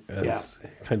getting a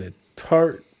kind of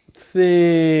tart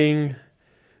thing.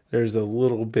 There's a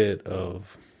little bit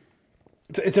of...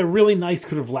 It's a really nice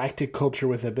kind of lactic culture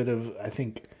with a bit of, I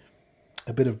think,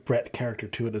 a bit of Brett character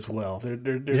to it as well.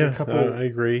 There's a couple... I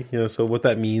agree. So what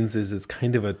that means is it's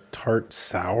kind of a tart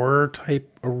sour type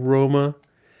aroma,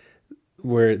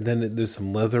 where then there's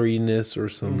some leatheriness or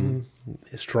some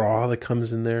straw that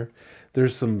comes in there.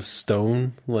 There's some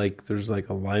stone, there's like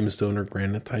a limestone or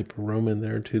granite type aroma in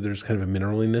there too. There's kind of a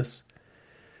mineraliness.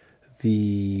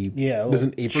 There's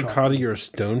an apricot or a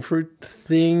stone fruit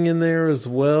thing in there as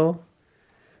well,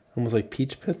 almost like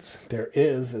peach pits. There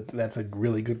is. That's a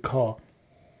really good call.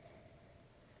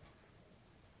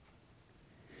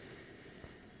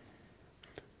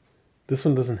 This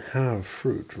one doesn't have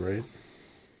fruit, right?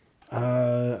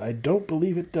 I don't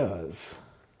believe it does.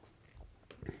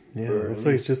 Yeah, Or it looks at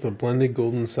like it's least- just a blended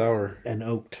golden sour. An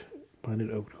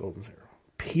blended oak golden sour.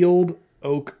 Peeled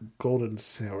oak golden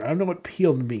sour. I don't know what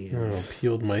peeled means. Oh,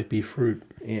 peeled might be fruit.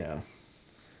 Yeah.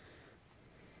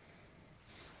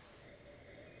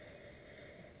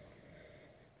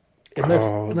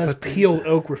 Unless but- peeled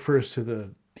oak refers to the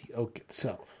oak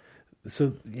itself.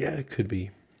 So yeah, it could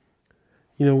be.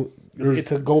 There's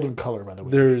It's a golden color, by the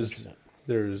way.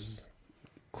 there's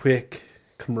quick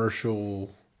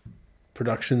commercial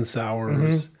production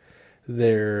sours.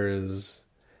 There's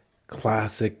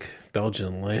classic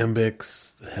Belgian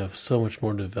lambics that have so much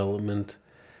more development.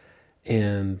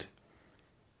 And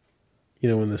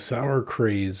when the sour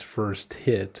craze first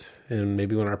hit, and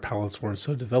maybe when our palates weren't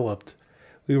so developed,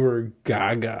 we were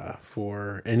gaga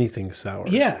for anything sour.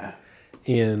 Yeah.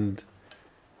 And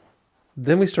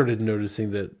then we started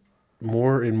noticing that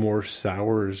more and more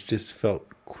sours just felt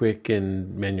quick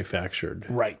and manufactured.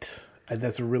 Right.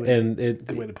 That's a really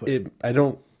good way to put it. I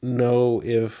don't know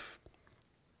if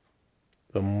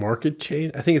the market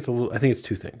changed. I think it's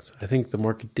two things. I think the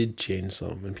market did change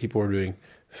some, and people are doing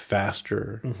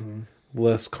faster,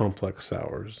 less complex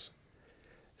sours.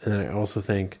 And then I also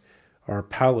think our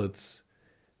palates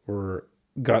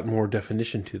got more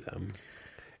definition to them.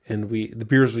 And the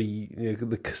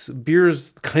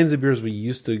kinds of beers we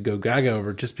used to go gaga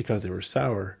over just because they were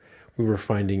sour, we were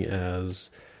finding as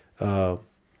I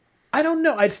don't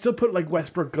know. I'd still put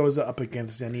Westbrook Goza up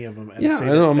against any of them. And I say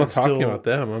know. I'm not that's talking still- about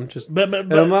them. I'm just. But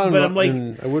and I'm not. I'm like,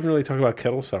 I wouldn't really talk about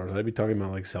kettle sours. I'd be talking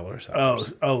about cellar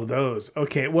sours. oh, those.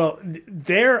 Okay. Well,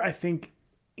 there, I think,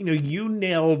 you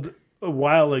nailed a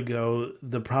while ago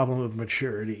the problem of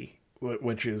maturity,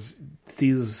 which is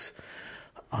these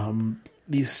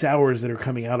sours that are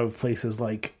coming out of places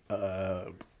like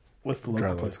what's the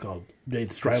local place called?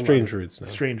 It's Strange Roots now.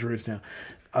 Strange Roots now.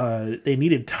 They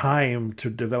needed time to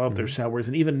develop their sours,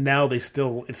 and even now it's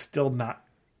still not.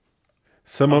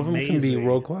 Some of them can be amazing.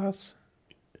 world class.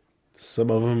 Some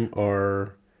of them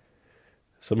are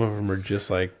just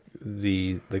like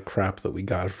the crap that we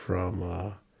got from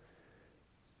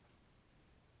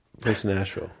place in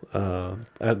Nashville.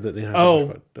 At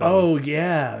the Oh,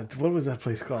 yeah. What was that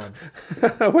place called?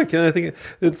 Why can't I think?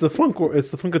 It's the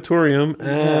Funkatorium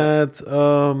at.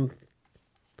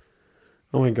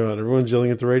 Oh my God! Everyone's yelling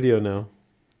at the radio now.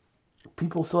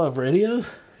 People still have radios?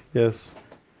 Yes,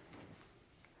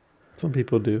 some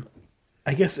people do.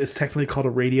 I guess it's technically called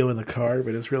a radio in the car,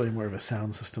 but it's really more of a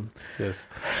sound system. Yes.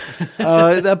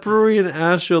 That brewery in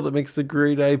Asheville that makes the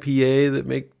great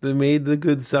IPA that made the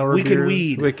good sour Wicked beers.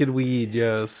 Weed. Wicked Weed,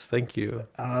 yes. Thank you.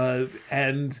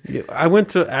 And Yeah, I went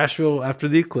to Asheville after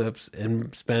the eclipse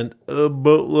and spent a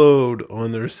boatload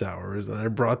on their sours, and I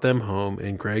brought them home,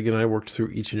 and Greg and I worked through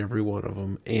each and every one of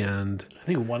them, and I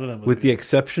think one of them was with the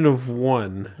exception of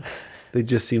one, they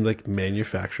just seemed like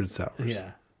manufactured sours.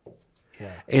 Yeah.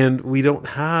 Yeah. And we don't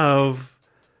have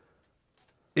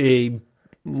a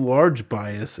large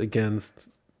bias against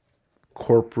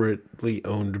corporately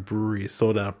owned breweries,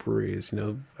 sold out breweries.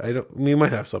 We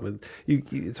might have some.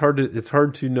 It's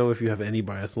hard to know if you have any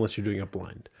bias unless you're doing it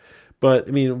blind. But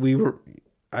I mean,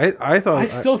 I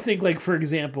still think, like, for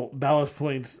example, Ballast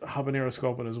Point's Habanero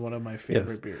Sculpin is one of my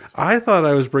favorite beers. I thought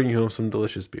I was bringing home some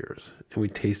delicious beers, and we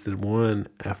tasted one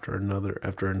after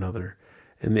another,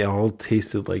 and they all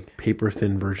tasted like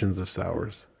paper-thin versions of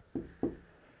sours.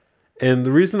 And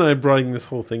the reason I'm bringing this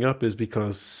whole thing up is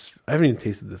because I haven't even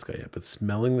tasted this guy yet, but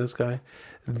smelling this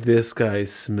guy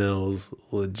smells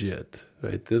legit,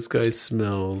 right? This guy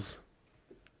smells...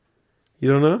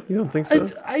 You don't know? You don't think so?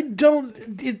 I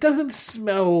don't... It doesn't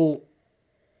smell...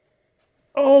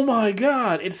 Oh my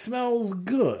God, it smells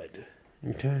good.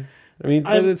 Okay. I mean,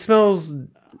 but it smells...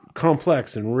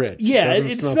 complex and rich. Yeah,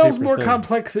 it smells more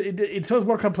complex. It smells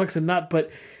more complex than not, but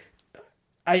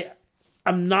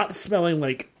I'm not smelling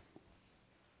like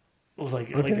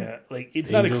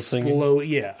it's not explode.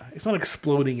 Yeah, it's not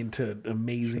exploding into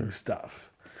amazing stuff.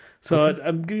 So okay.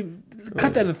 I'm going to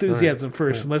cut that enthusiasm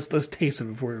first, and let's taste it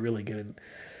before we really get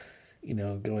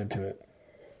in, go into it.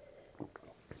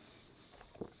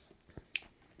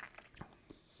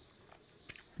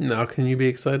 Now, can you be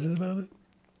excited about it?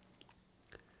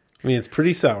 I mean, it's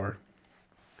pretty sour,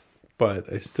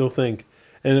 but I still think,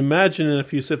 and imagine in a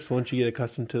few sips once you get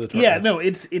accustomed to the tartness. Yeah, no,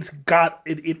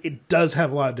 it does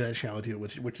have a lot of dimensionality to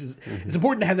it, which is it's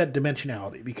important to have that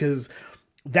dimensionality because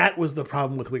that was the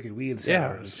problem with Wicked Weed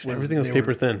sours. Yeah, everything was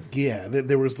paper thin. Yeah,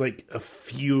 there was like a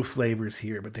few flavors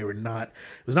here, but they were not.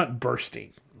 It was not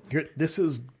bursting. This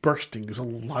is bursting. There's a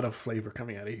lot of flavor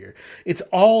coming out of here. It's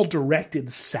all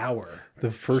directed sour.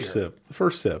 The first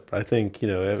sip, I think,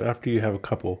 after you have a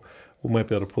couple, we might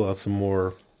be able to pull out some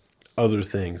more other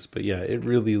things. But yeah, it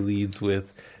really leads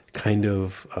with kind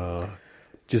of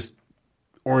just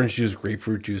orange juice,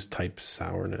 grapefruit juice type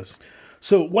sourness.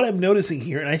 So what I'm noticing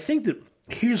here, and I think that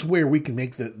here's where we can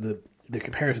make the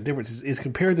comparison difference, is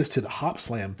compare this to the Hop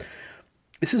Slam.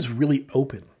 This is really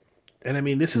open. And I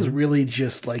mean, this is really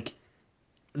just like,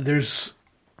 it's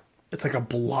like a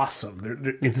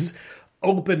blossom. It's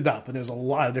opened up, and there's a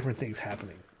lot of different things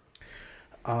happening.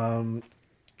 And,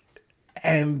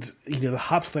 the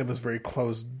Hop Slam was very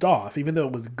closed off. Even though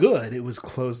it was good, it was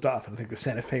closed off. And I think the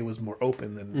Santa Fe was more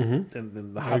open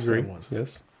than the Hop Slam was.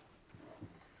 Yes.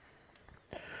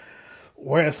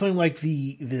 Whereas something like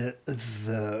the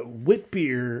wit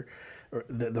beer, or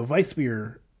the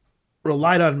Weissbier,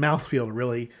 relied on mouthfeel to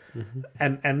really,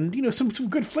 and some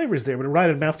good flavors there, but it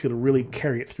relied on mouthfeel to really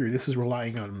carry it through. This is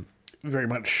relying on very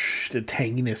much the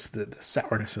tanginess, the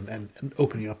sourness, and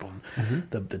opening up on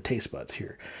the taste buds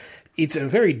here. It's a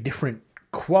very different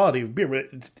quality of beer,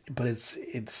 but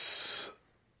it's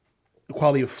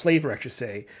quality of flavor, I should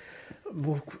say.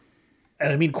 And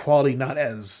I mean quality not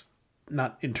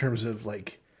in terms of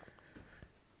like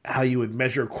how you would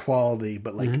measure quality,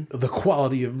 but like the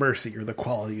quality of mercy or the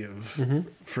quality of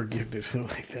forgiveness, something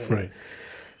like that. Right.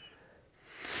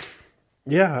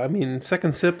 Yeah, I mean,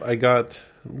 second sip, I got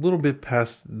a little bit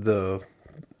past the,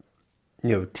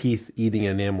 teeth-eating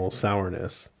enamel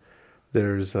sourness.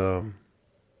 There's, I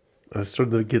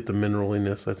started to get the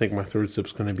mineraliness. I think my third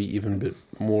sip's going to be even a bit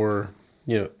more,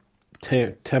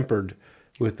 tempered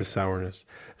with the sourness.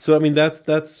 So, I mean,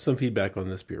 that's some feedback on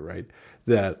this beer, right?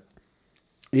 That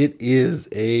it is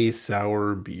a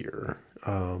sour beer.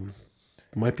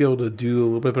 Might be able to do a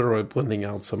little bit better by blending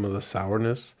out some of the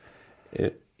sourness.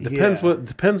 It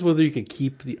depends whether you can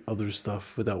keep the other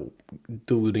stuff without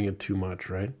diluting it too much,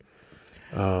 right?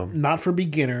 Not for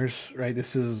beginners, right?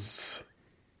 This is...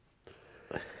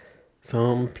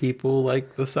 Some people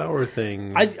like the sour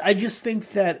things. I just think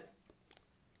that,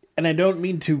 and I don't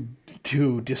mean to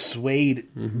dissuade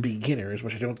beginners,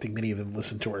 which I don't think many of them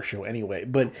listen to our show anyway,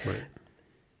 but... Right.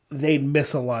 They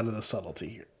miss a lot of the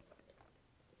subtlety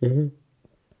here.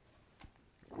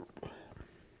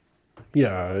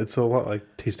 Yeah, it's a lot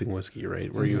like tasting whiskey,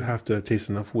 right? Where you have to taste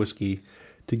enough whiskey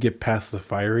to get past the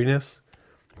fieriness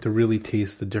to really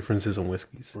taste the differences in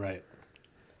whiskeys. Right.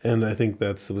 And I think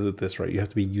that's with this, right? You have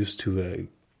to be used to a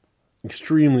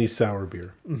extremely sour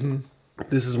beer. Mm-hmm.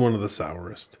 This is one of the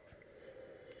sourest.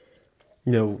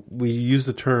 We use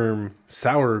the term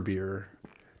sour beer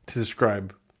to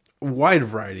describe a wide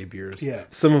variety of beers. Yeah.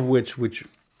 Some of which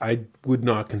I would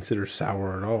not consider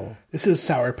sour at all. This is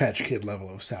Sour Patch Kid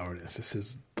level of sourness. This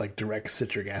is like direct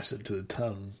citric acid to the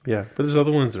tongue. Yeah, but there's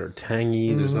other ones that are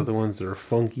tangy. There's other ones that are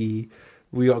funky.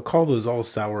 We all call those all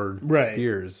sour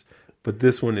beers, but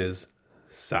this one is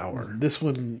sour. This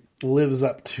one lives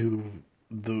up to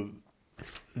the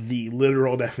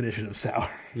literal definition of sour.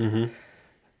 Mm-hmm.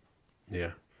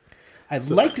 Yeah. I'd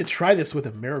like to try this with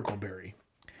a Miracle Berry.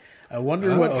 I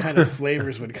wonder what kind of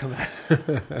flavors would come out.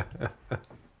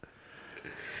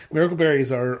 Miracle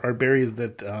Berries are berries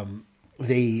that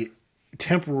they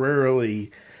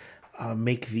temporarily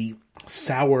make the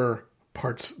sour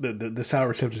parts, the sour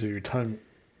receptors of your tongue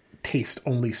taste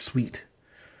only sweet.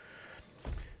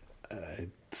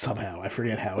 Somehow, I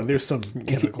forget how. There's some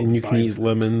chemical. And you can eat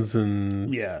lemons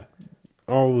and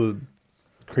all the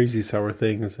crazy sour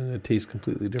things, and it tastes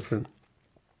completely different.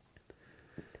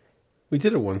 We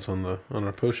did it once on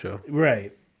our post show,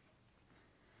 right?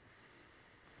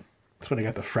 That's when I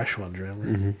got the fresh ones. Remember?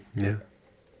 Mm-hmm. Yeah.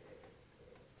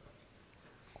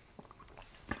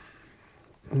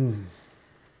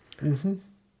 Mm-hmm.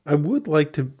 I would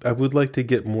like to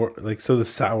get more the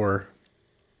sour.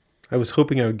 I was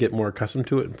hoping I would get more accustomed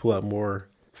to it and pull out more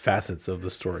facets of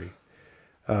the story.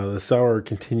 The sour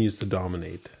continues to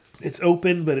dominate. It's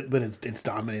open, but it's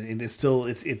dominant, and it's still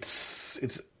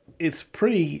it's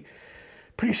pretty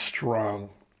strong.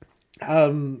 I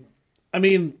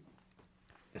mean,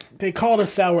 they call it a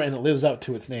sour, and it lives up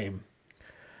to its name.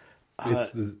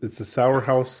 It's the Sour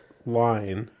House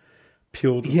line,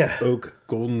 peeled oak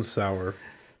golden sour.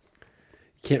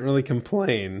 You can't really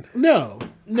complain. No.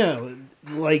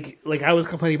 Like I was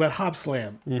complaining about Hop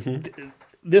Slam. Mm-hmm.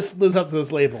 This lives up to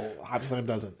this label. Hop Slam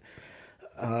doesn't.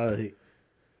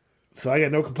 So I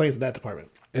got no complaints in that department.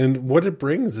 And what it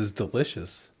brings is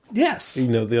delicious. Yes.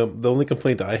 The only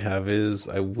complaint I have is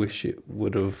I wish it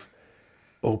would have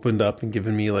opened up and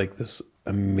given me like this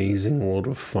amazing world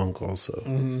of funk also.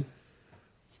 Mm-hmm.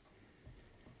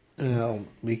 Well,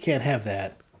 we can't have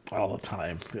that all the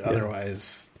time.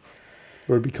 Otherwise...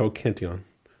 Or it'd be called Cantillon.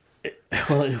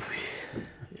 Well, it'd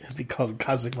be called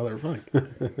Cosmic Mother Funk.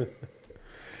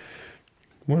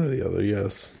 One or the other,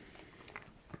 yes.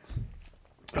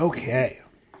 Okay.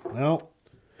 Well,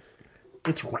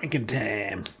 it's ranking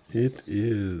time. It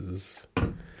is.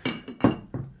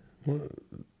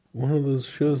 One of those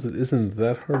shows that isn't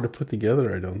that hard to put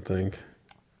together, I don't think.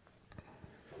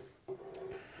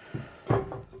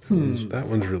 That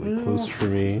one's really close for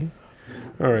me.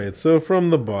 All right, so from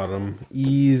the bottom,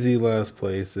 easy last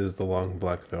place is the Long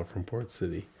Black Veil from Port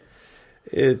City.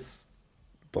 It's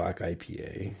black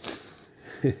IPA.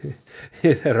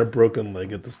 It had a broken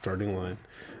leg at the starting line.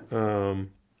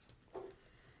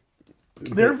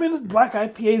 There have been black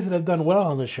IPAs that have done well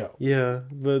on the show. Yeah,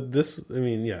 but but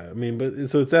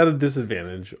so it's at a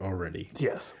disadvantage already.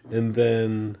 Yes. And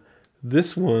then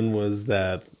this one was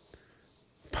that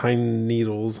pine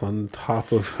needles on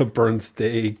top of a burnt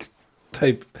steak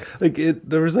type.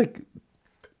 There was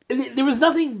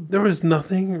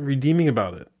nothing redeeming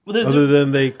about it. Other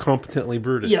than they competently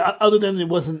brewed it. Yeah, other than it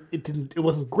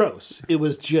wasn't gross. It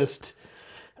was just,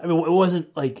 it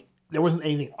wasn't like, there wasn't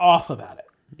anything off about it.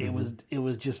 Mm-hmm. It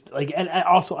was just like, and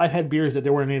also I've had beers that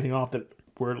there weren't anything off that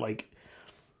were like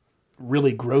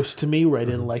really gross to me, where I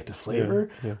didn't like the flavor.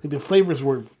 Yeah. Like the flavors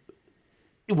were,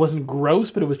 it wasn't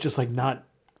gross, but it was just like not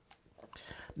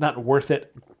worth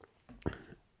it.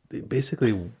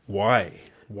 Basically, why?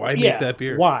 Why make that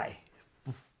beer? Why?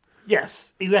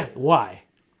 Yes, exactly. Why?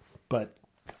 But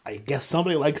I guess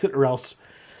somebody likes it, or else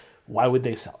why would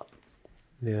they sell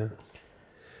it? Yeah.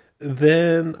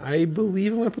 Then I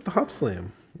believe I'm going to put the Hop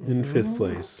Slam in fifth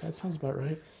place. That sounds about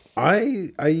right.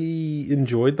 I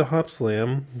enjoyed the Hop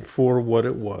Slam for what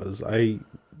it was. I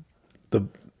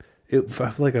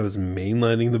felt like I was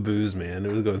mainlining the booze, man.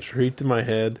 It was going straight to my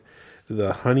head.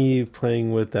 The honey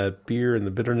playing with that beer and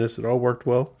the bitterness, it all worked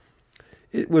well.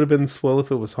 It would have been swell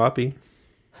if it was hoppy.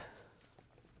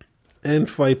 And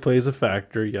fight plays a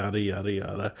factor, yada, yada,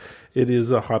 yada. It is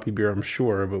a hoppy beer, I'm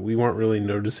sure, but we weren't really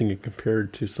noticing it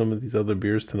compared to some of these other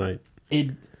beers tonight.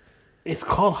 It's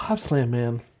called Hop Slam,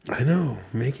 man. I know.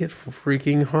 Make it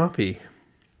freaking hoppy.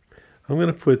 I'm going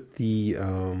to put the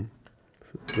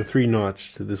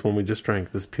 3-notch to this one we just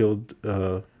drank, this peeled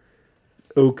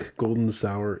Oak Golden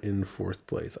Sour in 4th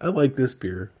place. I like this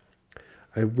beer.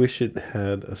 I wish it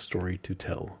had a story to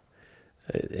tell.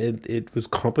 It was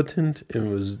competent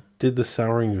and did the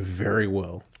souring very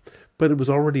well, but it was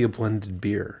already a blended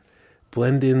beer.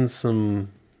 Blend in some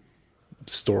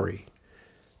story,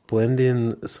 blend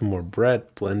in some more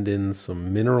Brett, blend in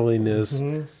some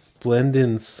mineraliness, blend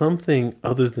in something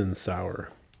other than sour.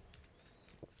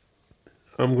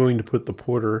 I'm going to put the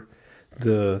porter, how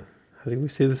do we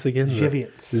say this again?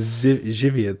 Żywiec.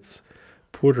 Żywiec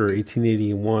Porter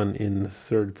 1881 in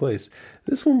 3rd place.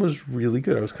 This one was really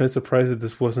good. I was kind of surprised that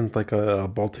this wasn't like a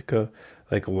Baltica,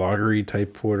 like lagery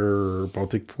type porter or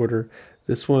Baltic porter.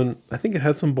 This one, I think it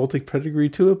had some Baltic pedigree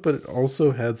to it, but it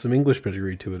also had some English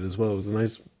pedigree to it as well. It was a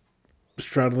nice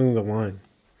straddling the line.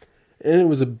 And it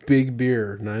was a big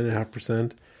beer,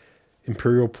 9.5%,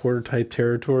 Imperial Porter type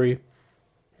territory.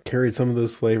 Carried some of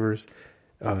those flavors.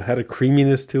 Had a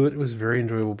creaminess to it. It was a very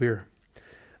enjoyable beer.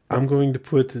 I'm going to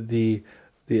put the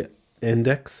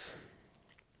Index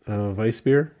Weiss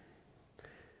beer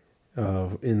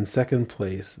in 2nd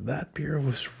place. That beer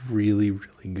was really,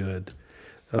 really good.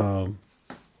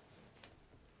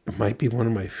 It might be one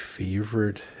of my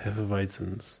favorite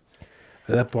Hefeweizens.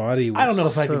 That body was I don't know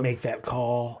if I can make that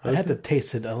call. I had to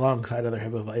taste it alongside other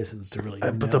Hefeweizens to really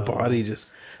know. But the body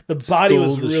just... The body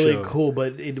was stole the really show. cool,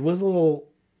 but it was a little...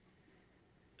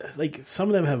 Like, some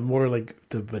of them have more, like,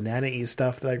 the banana-y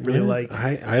stuff that I really like.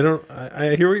 I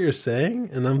hear what you're saying,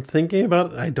 and I'm thinking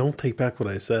about it. I don't take back what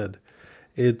I said.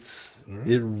 It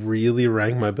really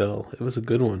rang my bell. It was a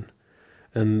good one.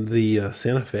 And the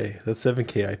Santa Fe, that's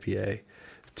 7K IPA.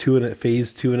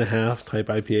 Phase 2.5 type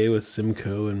IPA with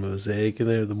Simcoe and Mosaic in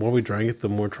there. The more we drank it, the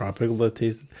more tropical it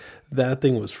tasted. That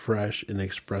thing was fresh and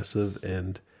expressive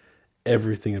and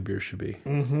everything a beer should be.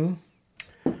 Mm-hmm.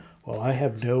 Well, I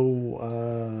have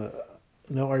no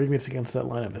arguments against that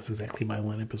lineup. That's exactly my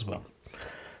lineup as well.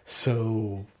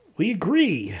 So we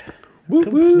agree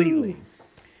completely.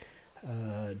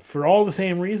 For all the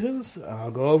same reasons,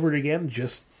 I'll go over it again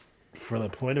just for the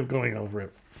point of going over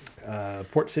it.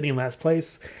 Port City in last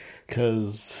place,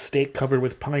 because steak covered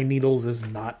with pine needles is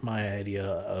not my idea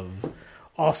of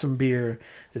awesome beer.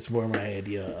 It's more my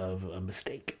idea of a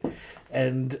mistake.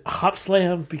 And Hop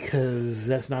Slam, because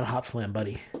that's not a Hop Slam,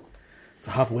 buddy. It's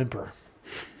a Hop Whimper.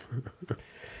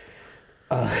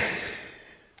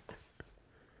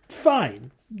 Fine.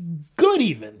 Good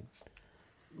even.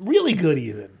 Really good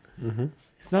even. Mm-hmm.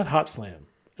 It's not Hop Slam.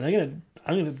 And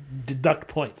I'm gonna deduct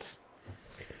points.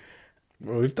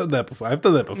 Well, we've done that before. I've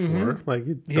done that before. Mm-hmm. Like,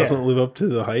 it doesn't live up to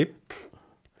the hype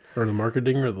or the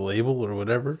marketing or the label or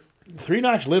whatever. 3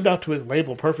 Notch lived up to his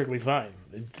label perfectly fine.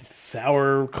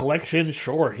 Sour collection,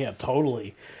 sure, yeah,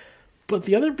 totally. But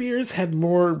the other beers had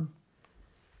more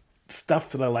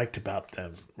stuff that I liked about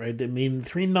them, right? I mean,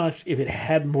 3 Notch, if it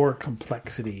had more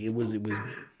complexity, it was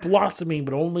blossoming,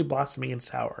 but only blossoming in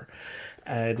sour.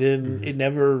 It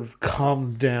never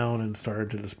calmed down and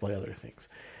started to display other things.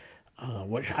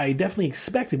 Which I definitely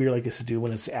expect a beer like this to do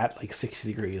when it's at like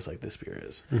 60 degrees like this beer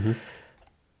is. Mm-hmm.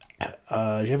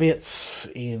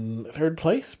 Żywiec in 3rd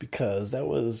place because that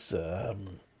was I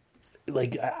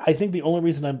think the only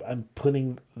reason I'm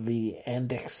putting the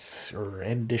Index or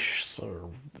Endish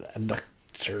or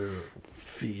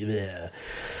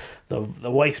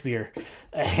the Weiss beer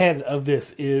ahead of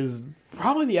this is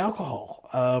probably the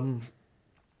alcohol.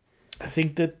 I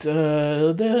think that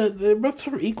they're both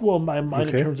sort of equal in my mind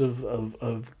in terms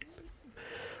of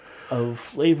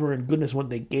flavor and goodness what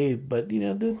they gave, but the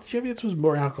Żywiec was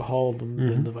more alcohol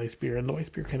than the Weiss beer, and the Weiss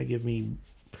beer kind of give me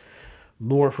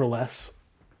more for less.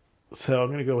 So I'm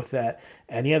going to go with that.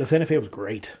 And the Santa Fe was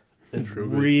great. It's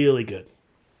really good.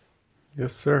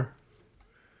 Yes, sir.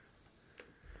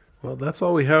 Well, that's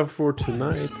all we have for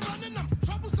tonight.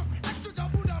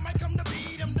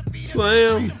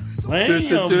 Slam!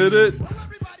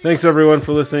 Thanks everyone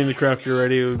for listening to Craft Beer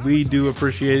Radio. We do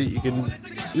appreciate it. You can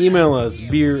email us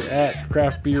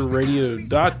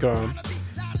beer@craftbeerradio.com.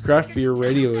 Craft Beer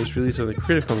Radio is released on the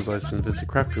Creative Commons license. Visit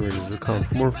craftbeerradio.com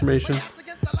for more information.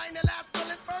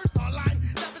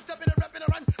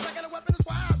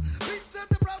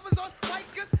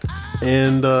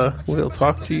 And we'll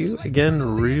talk to you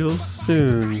again real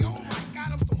soon.